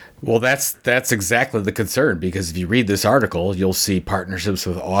 Well, that's exactly the concern, because if you read this article, you'll see partnerships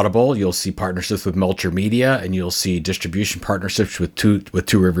with Audible, you'll see partnerships with Mailchimp Media, and you'll see distribution partnerships with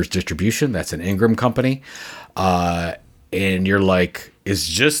Two Rivers Distribution. That's an Ingram company, and you're like, is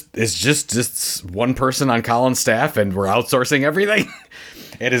just one person on Colin's staff, and we're outsourcing everything?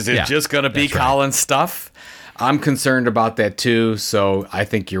 And is it just going to be Colin's stuff? I'm concerned about that too. So I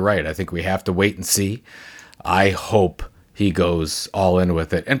think you're right. I think we have to wait and see. I hope he goes all in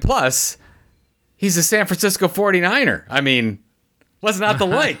with it. And plus, he's a San Francisco 49er. I mean, what's not to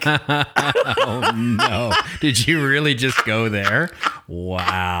like? Oh, no. Did you really just go there?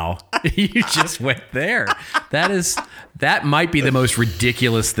 Wow. You just went there. That might be the most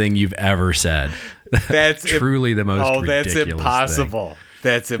ridiculous thing you've ever said. That's truly the most ridiculous that's impossible. Thing.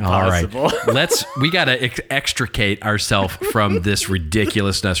 That's impossible. All right. We got to extricate ourselves from this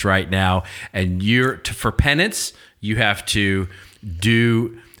ridiculousness right now. And for penance, you have to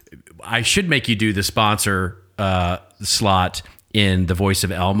I should make you do the sponsor slot in the voice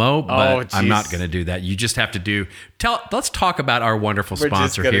of Elmo, but I'm not going to do that. You just have to let's talk about our wonderful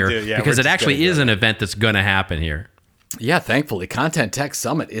sponsor here, because it actually is an event that's going to happen here. Yeah, thankfully, Content Tech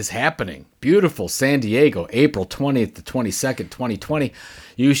Summit is happening. Beautiful San Diego, April 20th to 22nd, 2020.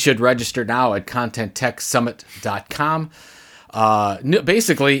 You should register now at contenttechsummit.com.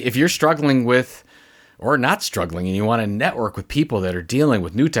 Basically, if you're struggling with, or not struggling, and you want to network with people that are dealing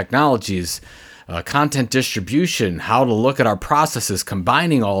with new technologies, content distribution, how to look at our processes,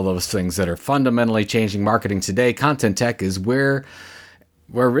 combining all those things that are fundamentally changing marketing today, Content Tech is where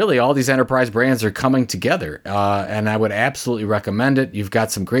really all these enterprise brands are coming together. And I would absolutely recommend it. You've got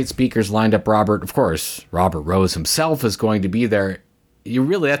some great speakers lined up, Robert. Of course, Robert Rose himself is going to be there.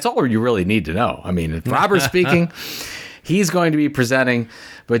 That's all you really need to know. I mean, if Robert's speaking, he's going to be presenting,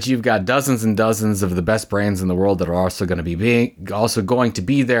 but you've got dozens and dozens of the best brands in the world that are also going to be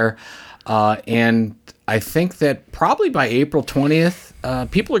there. And I think that probably by April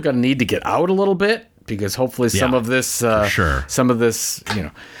 20th, people are going to need to get out a little bit, because hopefully some of this,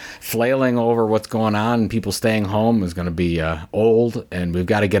 flailing over what's going on and people staying home is going to be old, and we've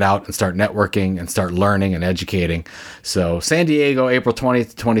got to get out and start networking and start learning and educating. So San Diego, April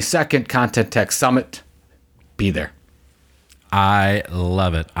 20th to 22nd, Content Tech Summit. Be there. I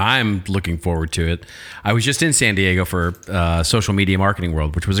love it. I'm looking forward to it. I was just in San Diego for Social Media Marketing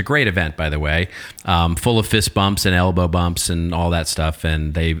World, which was a great event, by the way, full of fist bumps and elbow bumps and all that stuff.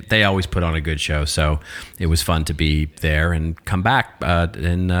 And they always put on a good show. So it was fun to be there and come back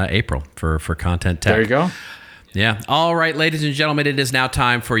in April for Content Tech. There you go. Yeah. All right, ladies and gentlemen, it is now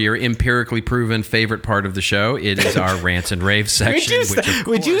time for your empirically proven favorite part of the show. It is our rants and raves section.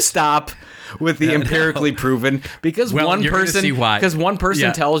 Would you stop with the empirically proven? Because one person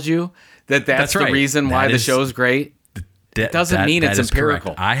tells you that's the right. reason why the show's great. It doesn't mean it's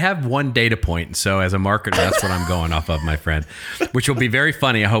empirical. Correct. I have one data point, so as a marketer, that's what I'm going off of, my friend, which will be very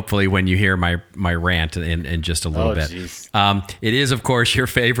funny, hopefully, when you hear my rant in just a little bit. It is, of course, your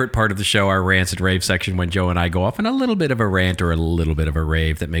favorite part of the show, our rants and rave section, when Joe and I go off on a little bit of a rant or a little bit of a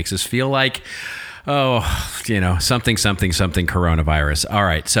rave that makes us feel like, something coronavirus. All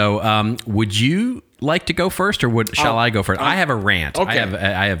right, so would you like to go first, or shall I go first? I have a rant. Okay.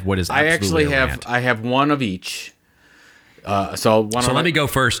 I have what is absolutely a rant. I have one of each. So let me go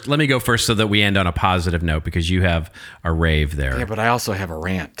first. Let me go first so that we end on a positive note, because you have a rave there. Yeah, but I also have a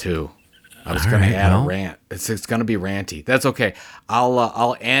rant too. I was going to add a rant. It's going to be ranty. That's okay.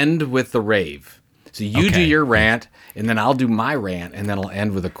 I'll end with the rave. So you do your rant, and then I'll do my rant, and then I'll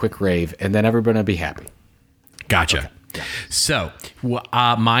end with a quick rave, and then everybody will be happy. Gotcha. Okay. Yeah. So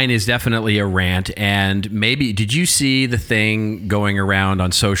mine is definitely a rant, and maybe did you see the thing going around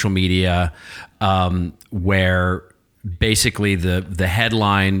on social media where basically the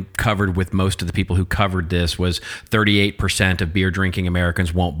headline covered with most of the people who covered this was 38% of beer drinking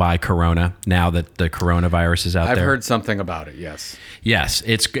Americans won't buy Corona now that the coronavirus is out there. I've heard something about it. Yes. Yes,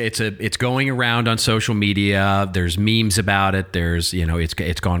 it's going around on social media. There's memes about it. There's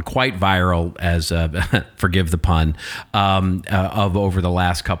it's gone quite viral, as forgive the pun, of over the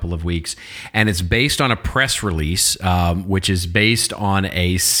last couple of weeks, and it's based on a press release, which is based on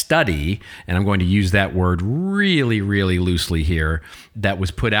a study, and I'm going to use that word really, really loosely here, that was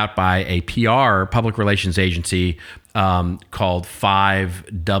put out by a PR public relations agency called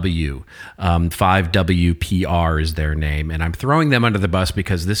 5W. 5WPR is their name. And I'm throwing them under the bus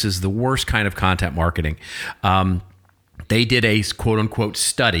because this is the worst kind of content marketing. They did a quote unquote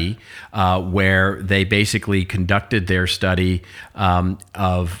study where they basically conducted their study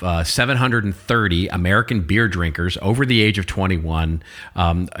of 730 American beer drinkers over the age of 21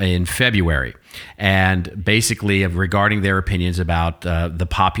 in February. And basically regarding their opinions about the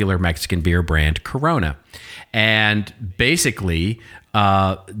popular Mexican beer brand Corona. And basically,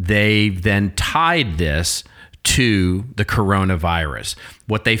 they then tied this to the coronavirus.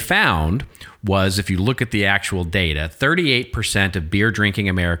 What they found was, if you look at the actual data, 38% of beer drinking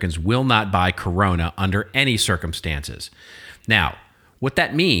Americans will not buy Corona under any circumstances. Now, what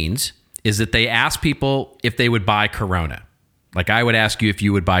that means is that they asked people if they would buy Corona. Like I would ask you if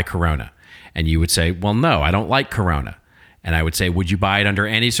you would buy Corona. And you would say, well, no, I don't like Corona. And I would say, would you buy it under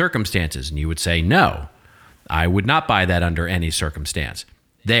any circumstances? And you would say, no, I would not buy that under any circumstance.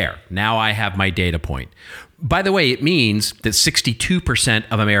 There, now I have my data point. By the way, it means that 62%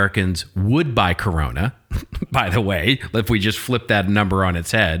 of Americans would buy Corona, by the way, if we just flip that number on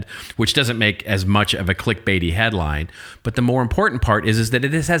its head, which doesn't make as much of a clickbaity headline. But the more important part is that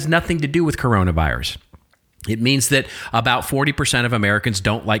it has nothing to do with coronavirus. It means that about 40% of Americans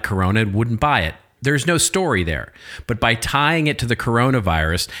don't like Corona and wouldn't buy it. There's no story there. But by tying it to the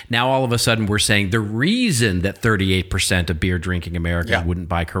coronavirus, now all of a sudden we're saying the reason that 38% of beer drinking Americans wouldn't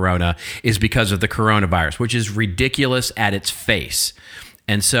buy Corona is because of the coronavirus, which is ridiculous at its face.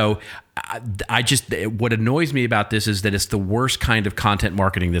 And so what annoys me about this is that it's the worst kind of content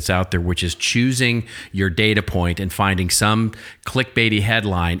marketing that's out there, which is choosing your data point and finding some clickbaity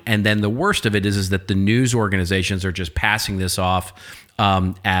headline. And then the worst of it is that the news organizations are just passing this off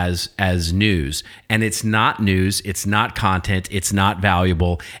as news. And it's not news, it's not content, it's not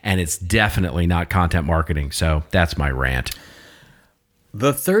valuable, and it's definitely not content marketing. So that's my rant.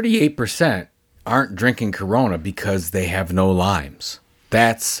 The 38% aren't drinking Corona because they have no limes.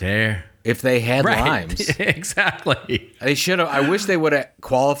 That's there. If they had Right. limes. Exactly. They should have. I wish they would have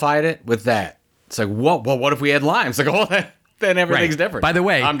qualified it with that. It's like, what if we had limes? Like, oh, then everything's different. By the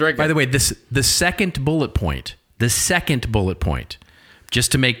way, I'm drinking. By the way, the second bullet point,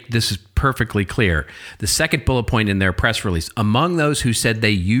 just to make this perfectly clear, the second bullet point in their press release, among those who said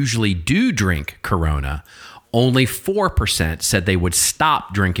they usually do drink Corona, only 4% said they would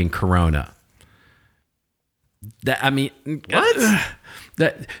stop drinking Corona. What?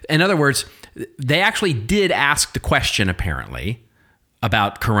 In other words, they actually did ask the question, apparently,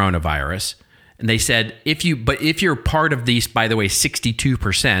 about coronavirus. And they said, if you're part of these, by the way,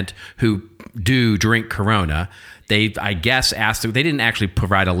 62% who do drink Corona, they, I guess, asked, they didn't actually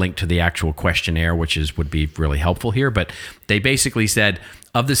provide a link to the actual questionnaire, which would be really helpful here. But they basically said,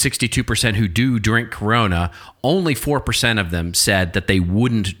 of the 62% who do drink Corona, only 4% of them said that they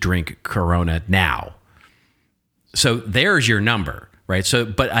wouldn't drink Corona now. So there's your number, right? So,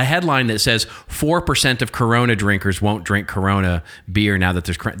 but a headline that says 4% of Corona drinkers won't drink Corona beer now that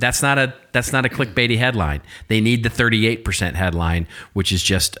there's that's not a clickbaity headline. They need the 38% headline, which is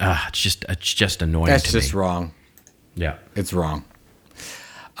just it's just annoying. That's to just me. wrong. Yeah, It's wrong.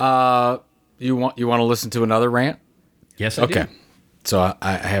 You want to listen to another rant? yes, I do. So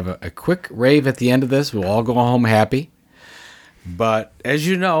I have a quick rave at the end of this. We'll all go home happy. But as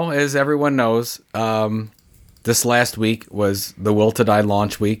you know, as everyone knows, this last week was the Will to Die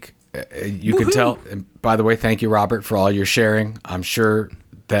launch week. You can tell. And by the way, thank you, Robert, for all your sharing. I'm sure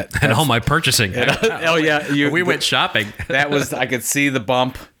that And all my purchasing. oh yeah, we went shopping. That was, I could see the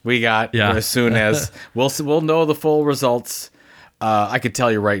bump we got Yeah. as soon as we'll know the full results. I could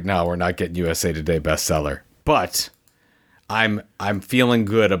tell you right now, we're not getting USA Today bestseller, but I'm feeling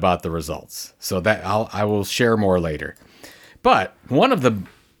good about the results. So that I will share more later. But one of the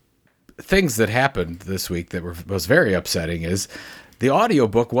things that happened this week that was very upsetting is the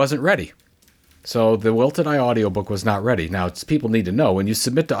audiobook wasn't ready. So the Will to Die audiobook was not ready. Now, people need to know when you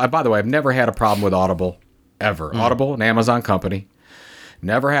submit to, by the way, I've never had a problem with Audible, ever. Audible, an Amazon company.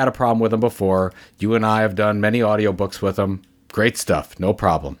 Never had a problem with them before. You and I have done many audiobooks with them. Great stuff. No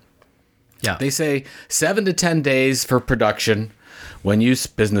problem. Yeah. They say 7 to 10 days for production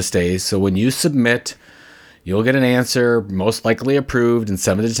business days. So when you submit, you'll get an answer, most likely approved in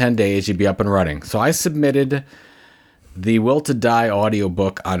 7 to 10 days. You'd be up and running. So I submitted the Will to Die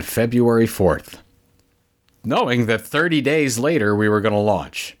audiobook on February 4th, knowing that 30 days later we were going to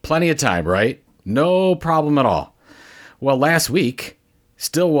launch. Plenty of time, right? No problem at all. Well, last week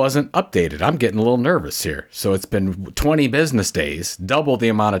still wasn't updated. I'm getting a little nervous here. So it's been 20 business days, double the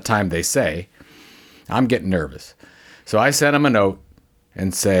amount of time they say. I'm getting nervous. So I sent them a note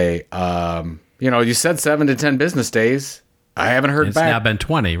and say, you said 7 to 10 business days. I haven't heard back. It's now been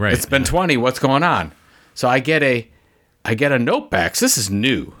 20, right? It's been 20. What's going on? So I get a note back. So this is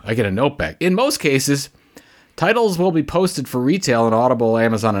new. I get a note back. In most cases, titles will be posted for retail on Audible,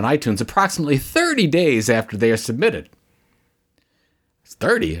 Amazon, and iTunes approximately 30 days after they are submitted. It's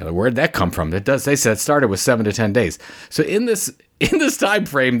 30. Where'd that come from? They said it started with 7 to 10 days. So in this time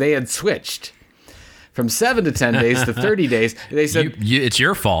frame, they had switched from 7 to 10 days to 30 days. They said it's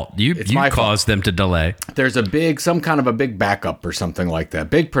your fault. You caused them to delay. There's some kind of a big backup or something like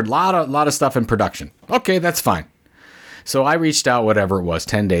that. Lot of stuff in production. Okay, that's fine. So I reached out, whatever it was,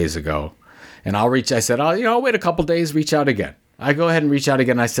 10 days ago, and I said, I'll wait a couple days, reach out again. I go ahead and reach out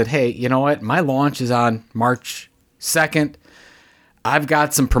again. I said, hey, you know what? My launch is on March 2nd. I've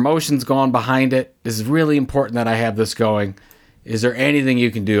got some promotions going behind it. This is really important that I have this going. Is there anything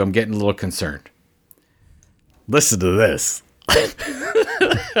you can do? I'm getting a little concerned. Listen to this.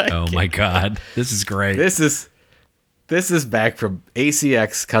 Oh my God. This is great. This is back from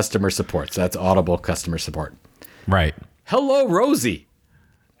ACX customer support. So that's Audible customer support. Right. Hello, Rosie.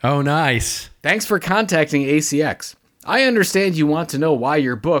 Oh, nice. Thanks for contacting ACX. I understand you want to know why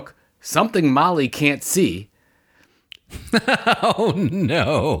your book, Something Molly Can't See. Oh,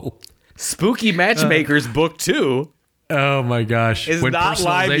 no. Spooky Matchmaker's book 2. Oh my gosh. Is when not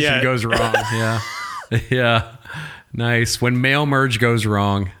live yet. personalization goes wrong. Yeah. Yeah. Nice. When mail merge goes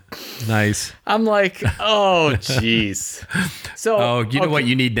wrong. Nice. I'm like, oh, jeez. So, you know what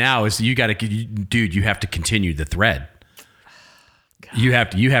you need now is you have to continue the thread.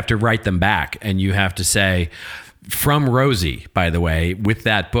 God. You have to write them back, and you have to say, from Rosie, by the way, with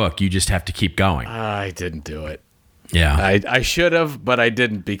that book, you just have to keep going. I didn't do it. Yeah. I should have, but I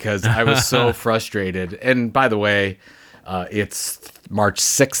didn't because I was so frustrated. And by the way, it's March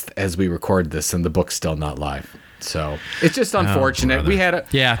 6th as we record this, and the book's still not live. So it's just unfortunate. We had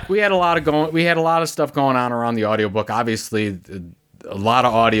a lot of stuff going on around the audiobook. Obviously, a lot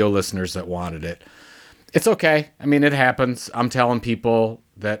of audio listeners that wanted it. It's okay. I mean, it happens. I'm telling people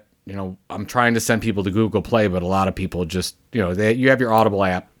that, I'm trying to send people to Google Play, but a lot of people just, you have your Audible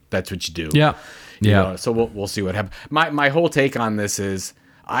app. That's what you do. Yeah. Yeah. So we'll see what happens. My whole take on this is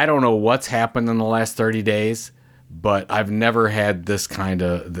I don't know what's happened in the last 30 days, but I've never had this kind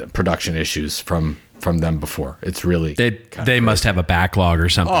of production issues from them before. It's really they must have a backlog or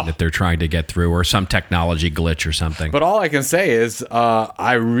something that they're trying to get through, or some technology glitch or something. But all I can say is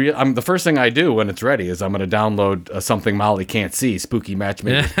the first thing I do when it's ready is I'm going to download Something Molly Can't See, Spooky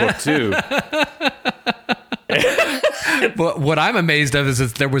Matchmaker's book 2. But what I'm amazed of is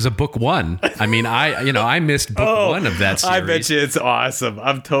that there was a book 1. I mean, I missed book 1 of that series. I bet you it's awesome.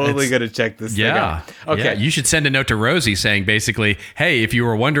 I'm totally going to check this thing out. Okay. Yeah, you should send a note to Rosie saying basically, hey, if you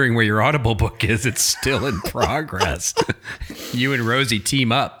were wondering where your Audible book is, it's still in progress. You and Rosie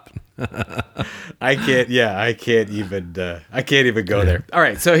team up. I can't even go there. All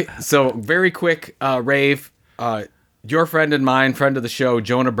right. So very quick rave. Your friend and mine, friend of the show,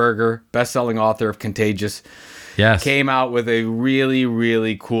 Jonah Berger, best-selling author of Contagious. Yes. Came out with a really,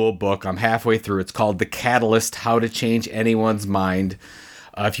 really cool book. I'm halfway through. It's called The Catalyst: How to Change Anyone's Mind.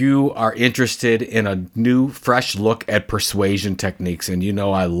 If you are interested in a new, fresh look at persuasion techniques, and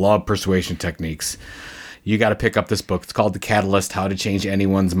I love persuasion techniques, you got to pick up this book. It's called The Catalyst: How to Change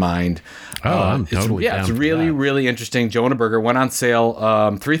Anyone's Mind. I'm totally down it's for really, that. really interesting. Jonah Berger went on sale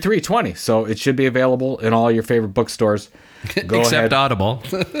 3/3/20, so it should be available in all your favorite bookstores. Except Audible.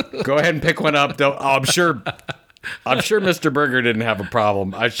 Go ahead and pick one up. I'm sure Mr. Berger didn't have a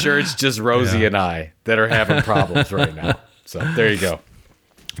problem. I'm sure it's just Rosie and I that are having problems right now. So there you go.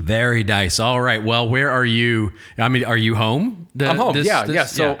 Very nice. All right. Well, where are you? I mean, are you home? I'm home. Yeah.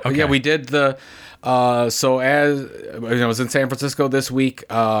 So okay. We did the. So as I was in San Francisco this week.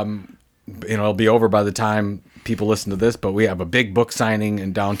 It'll be over by the time people listen to this, but we have a big book signing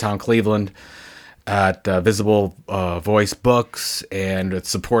in downtown Cleveland at Visible Voice Books, and it's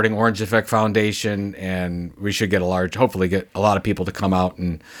supporting Orange Effect Foundation, and we should hopefully get a lot of people to come out,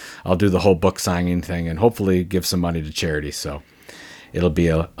 and I'll do the whole book signing thing and hopefully give some money to charity. So it'll be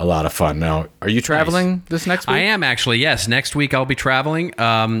a lot of fun. Now, are you traveling this next week? I am actually, yes. Next week I'll be traveling,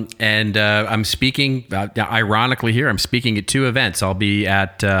 and I'm speaking, ironically here, I'm speaking at 2 events. I'll be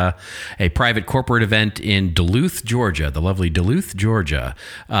at a private corporate event in Duluth, Georgia, the lovely Duluth, Georgia,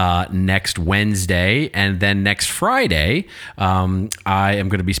 next Wednesday. And then next Friday, I am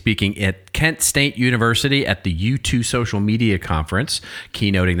going to be speaking at Kent State University at the U2 Social Media Conference,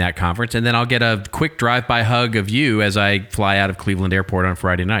 keynoting that conference. And then I'll get a quick drive-by hug of you as I fly out of Cleveland Airport on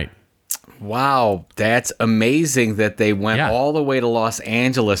Friday night. Wow, that's amazing that they went all the way to Los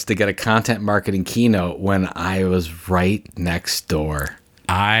Angeles to get a content marketing keynote when I was right next door.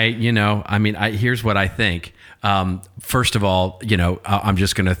 Here's what I think. First of all, I'm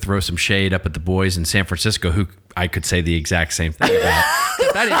just going to throw some shade up at the boys in San Francisco who I could say the exact same thing about.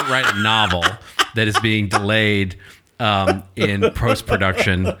 I didn't write a novel that is being delayed in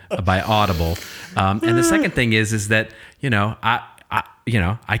post-production by Audible. And the second thing is that,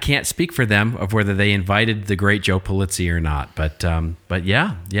 I can't speak for them of whether they invited the great Joe Polizzi or not. But I'm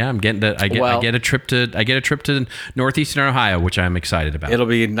getting I get a trip to Northeastern Ohio, which I'm excited about. It'll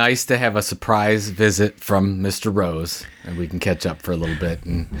be nice to have a surprise visit from Mr. Rose, and we can catch up for a little bit,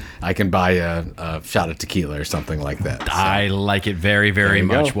 and I can buy a shot of tequila or something like that. So, I like it very, very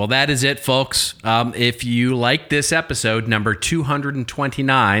much. Go. Well, that is it, folks. If you like this episode, number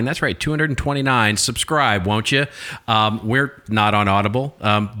 229, that's right, 229, subscribe, won't you? We're not on Audible,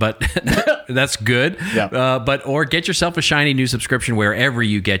 but that's good. Yeah. Or get yourself a shiny new subscription wherever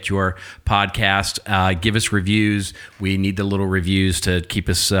you get your podcast. Give us reviews. We need the little reviews to keep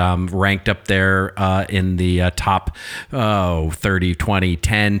us ranked up there in the top 30, 20,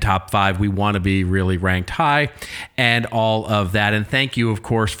 10, top 5. We want to be really ranked high and all of that. And thank you, of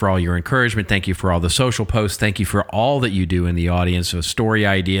course, for all your encouragement. Thank you for all the social posts. Thank you for all that you do in the audience. So story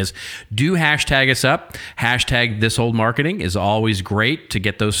ideas. Do hashtag us up. Hashtag This Old Marketing is always great to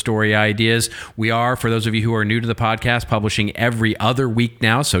get those story ideas. We are, for those of you who are new to the podcast, publishing every other week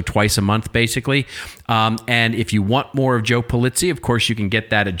now, so twice a month, basically. And if you want more of Joe Polizzi, of course, you can get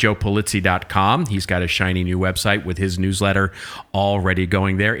that at joepolizzi.com. He's got a shiny new website with his newsletter already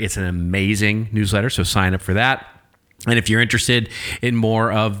going there. It's an amazing newsletter, so sign up for that. And if you're interested in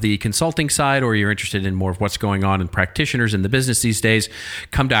more of the consulting side, or you're interested in more of what's going on in practitioners in the business these days,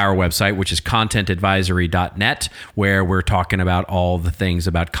 come to our website, which is contentadvisory.net, where we're talking about all the things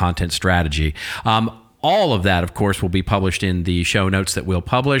about content strategy. All of that, of course, will be published in the show notes that we'll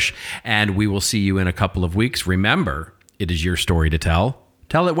publish, and we will see you in a couple of weeks. Remember, it is your story to tell.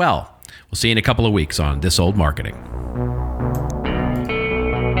 Tell it well. We'll see you in a couple of weeks on This Old Marketing.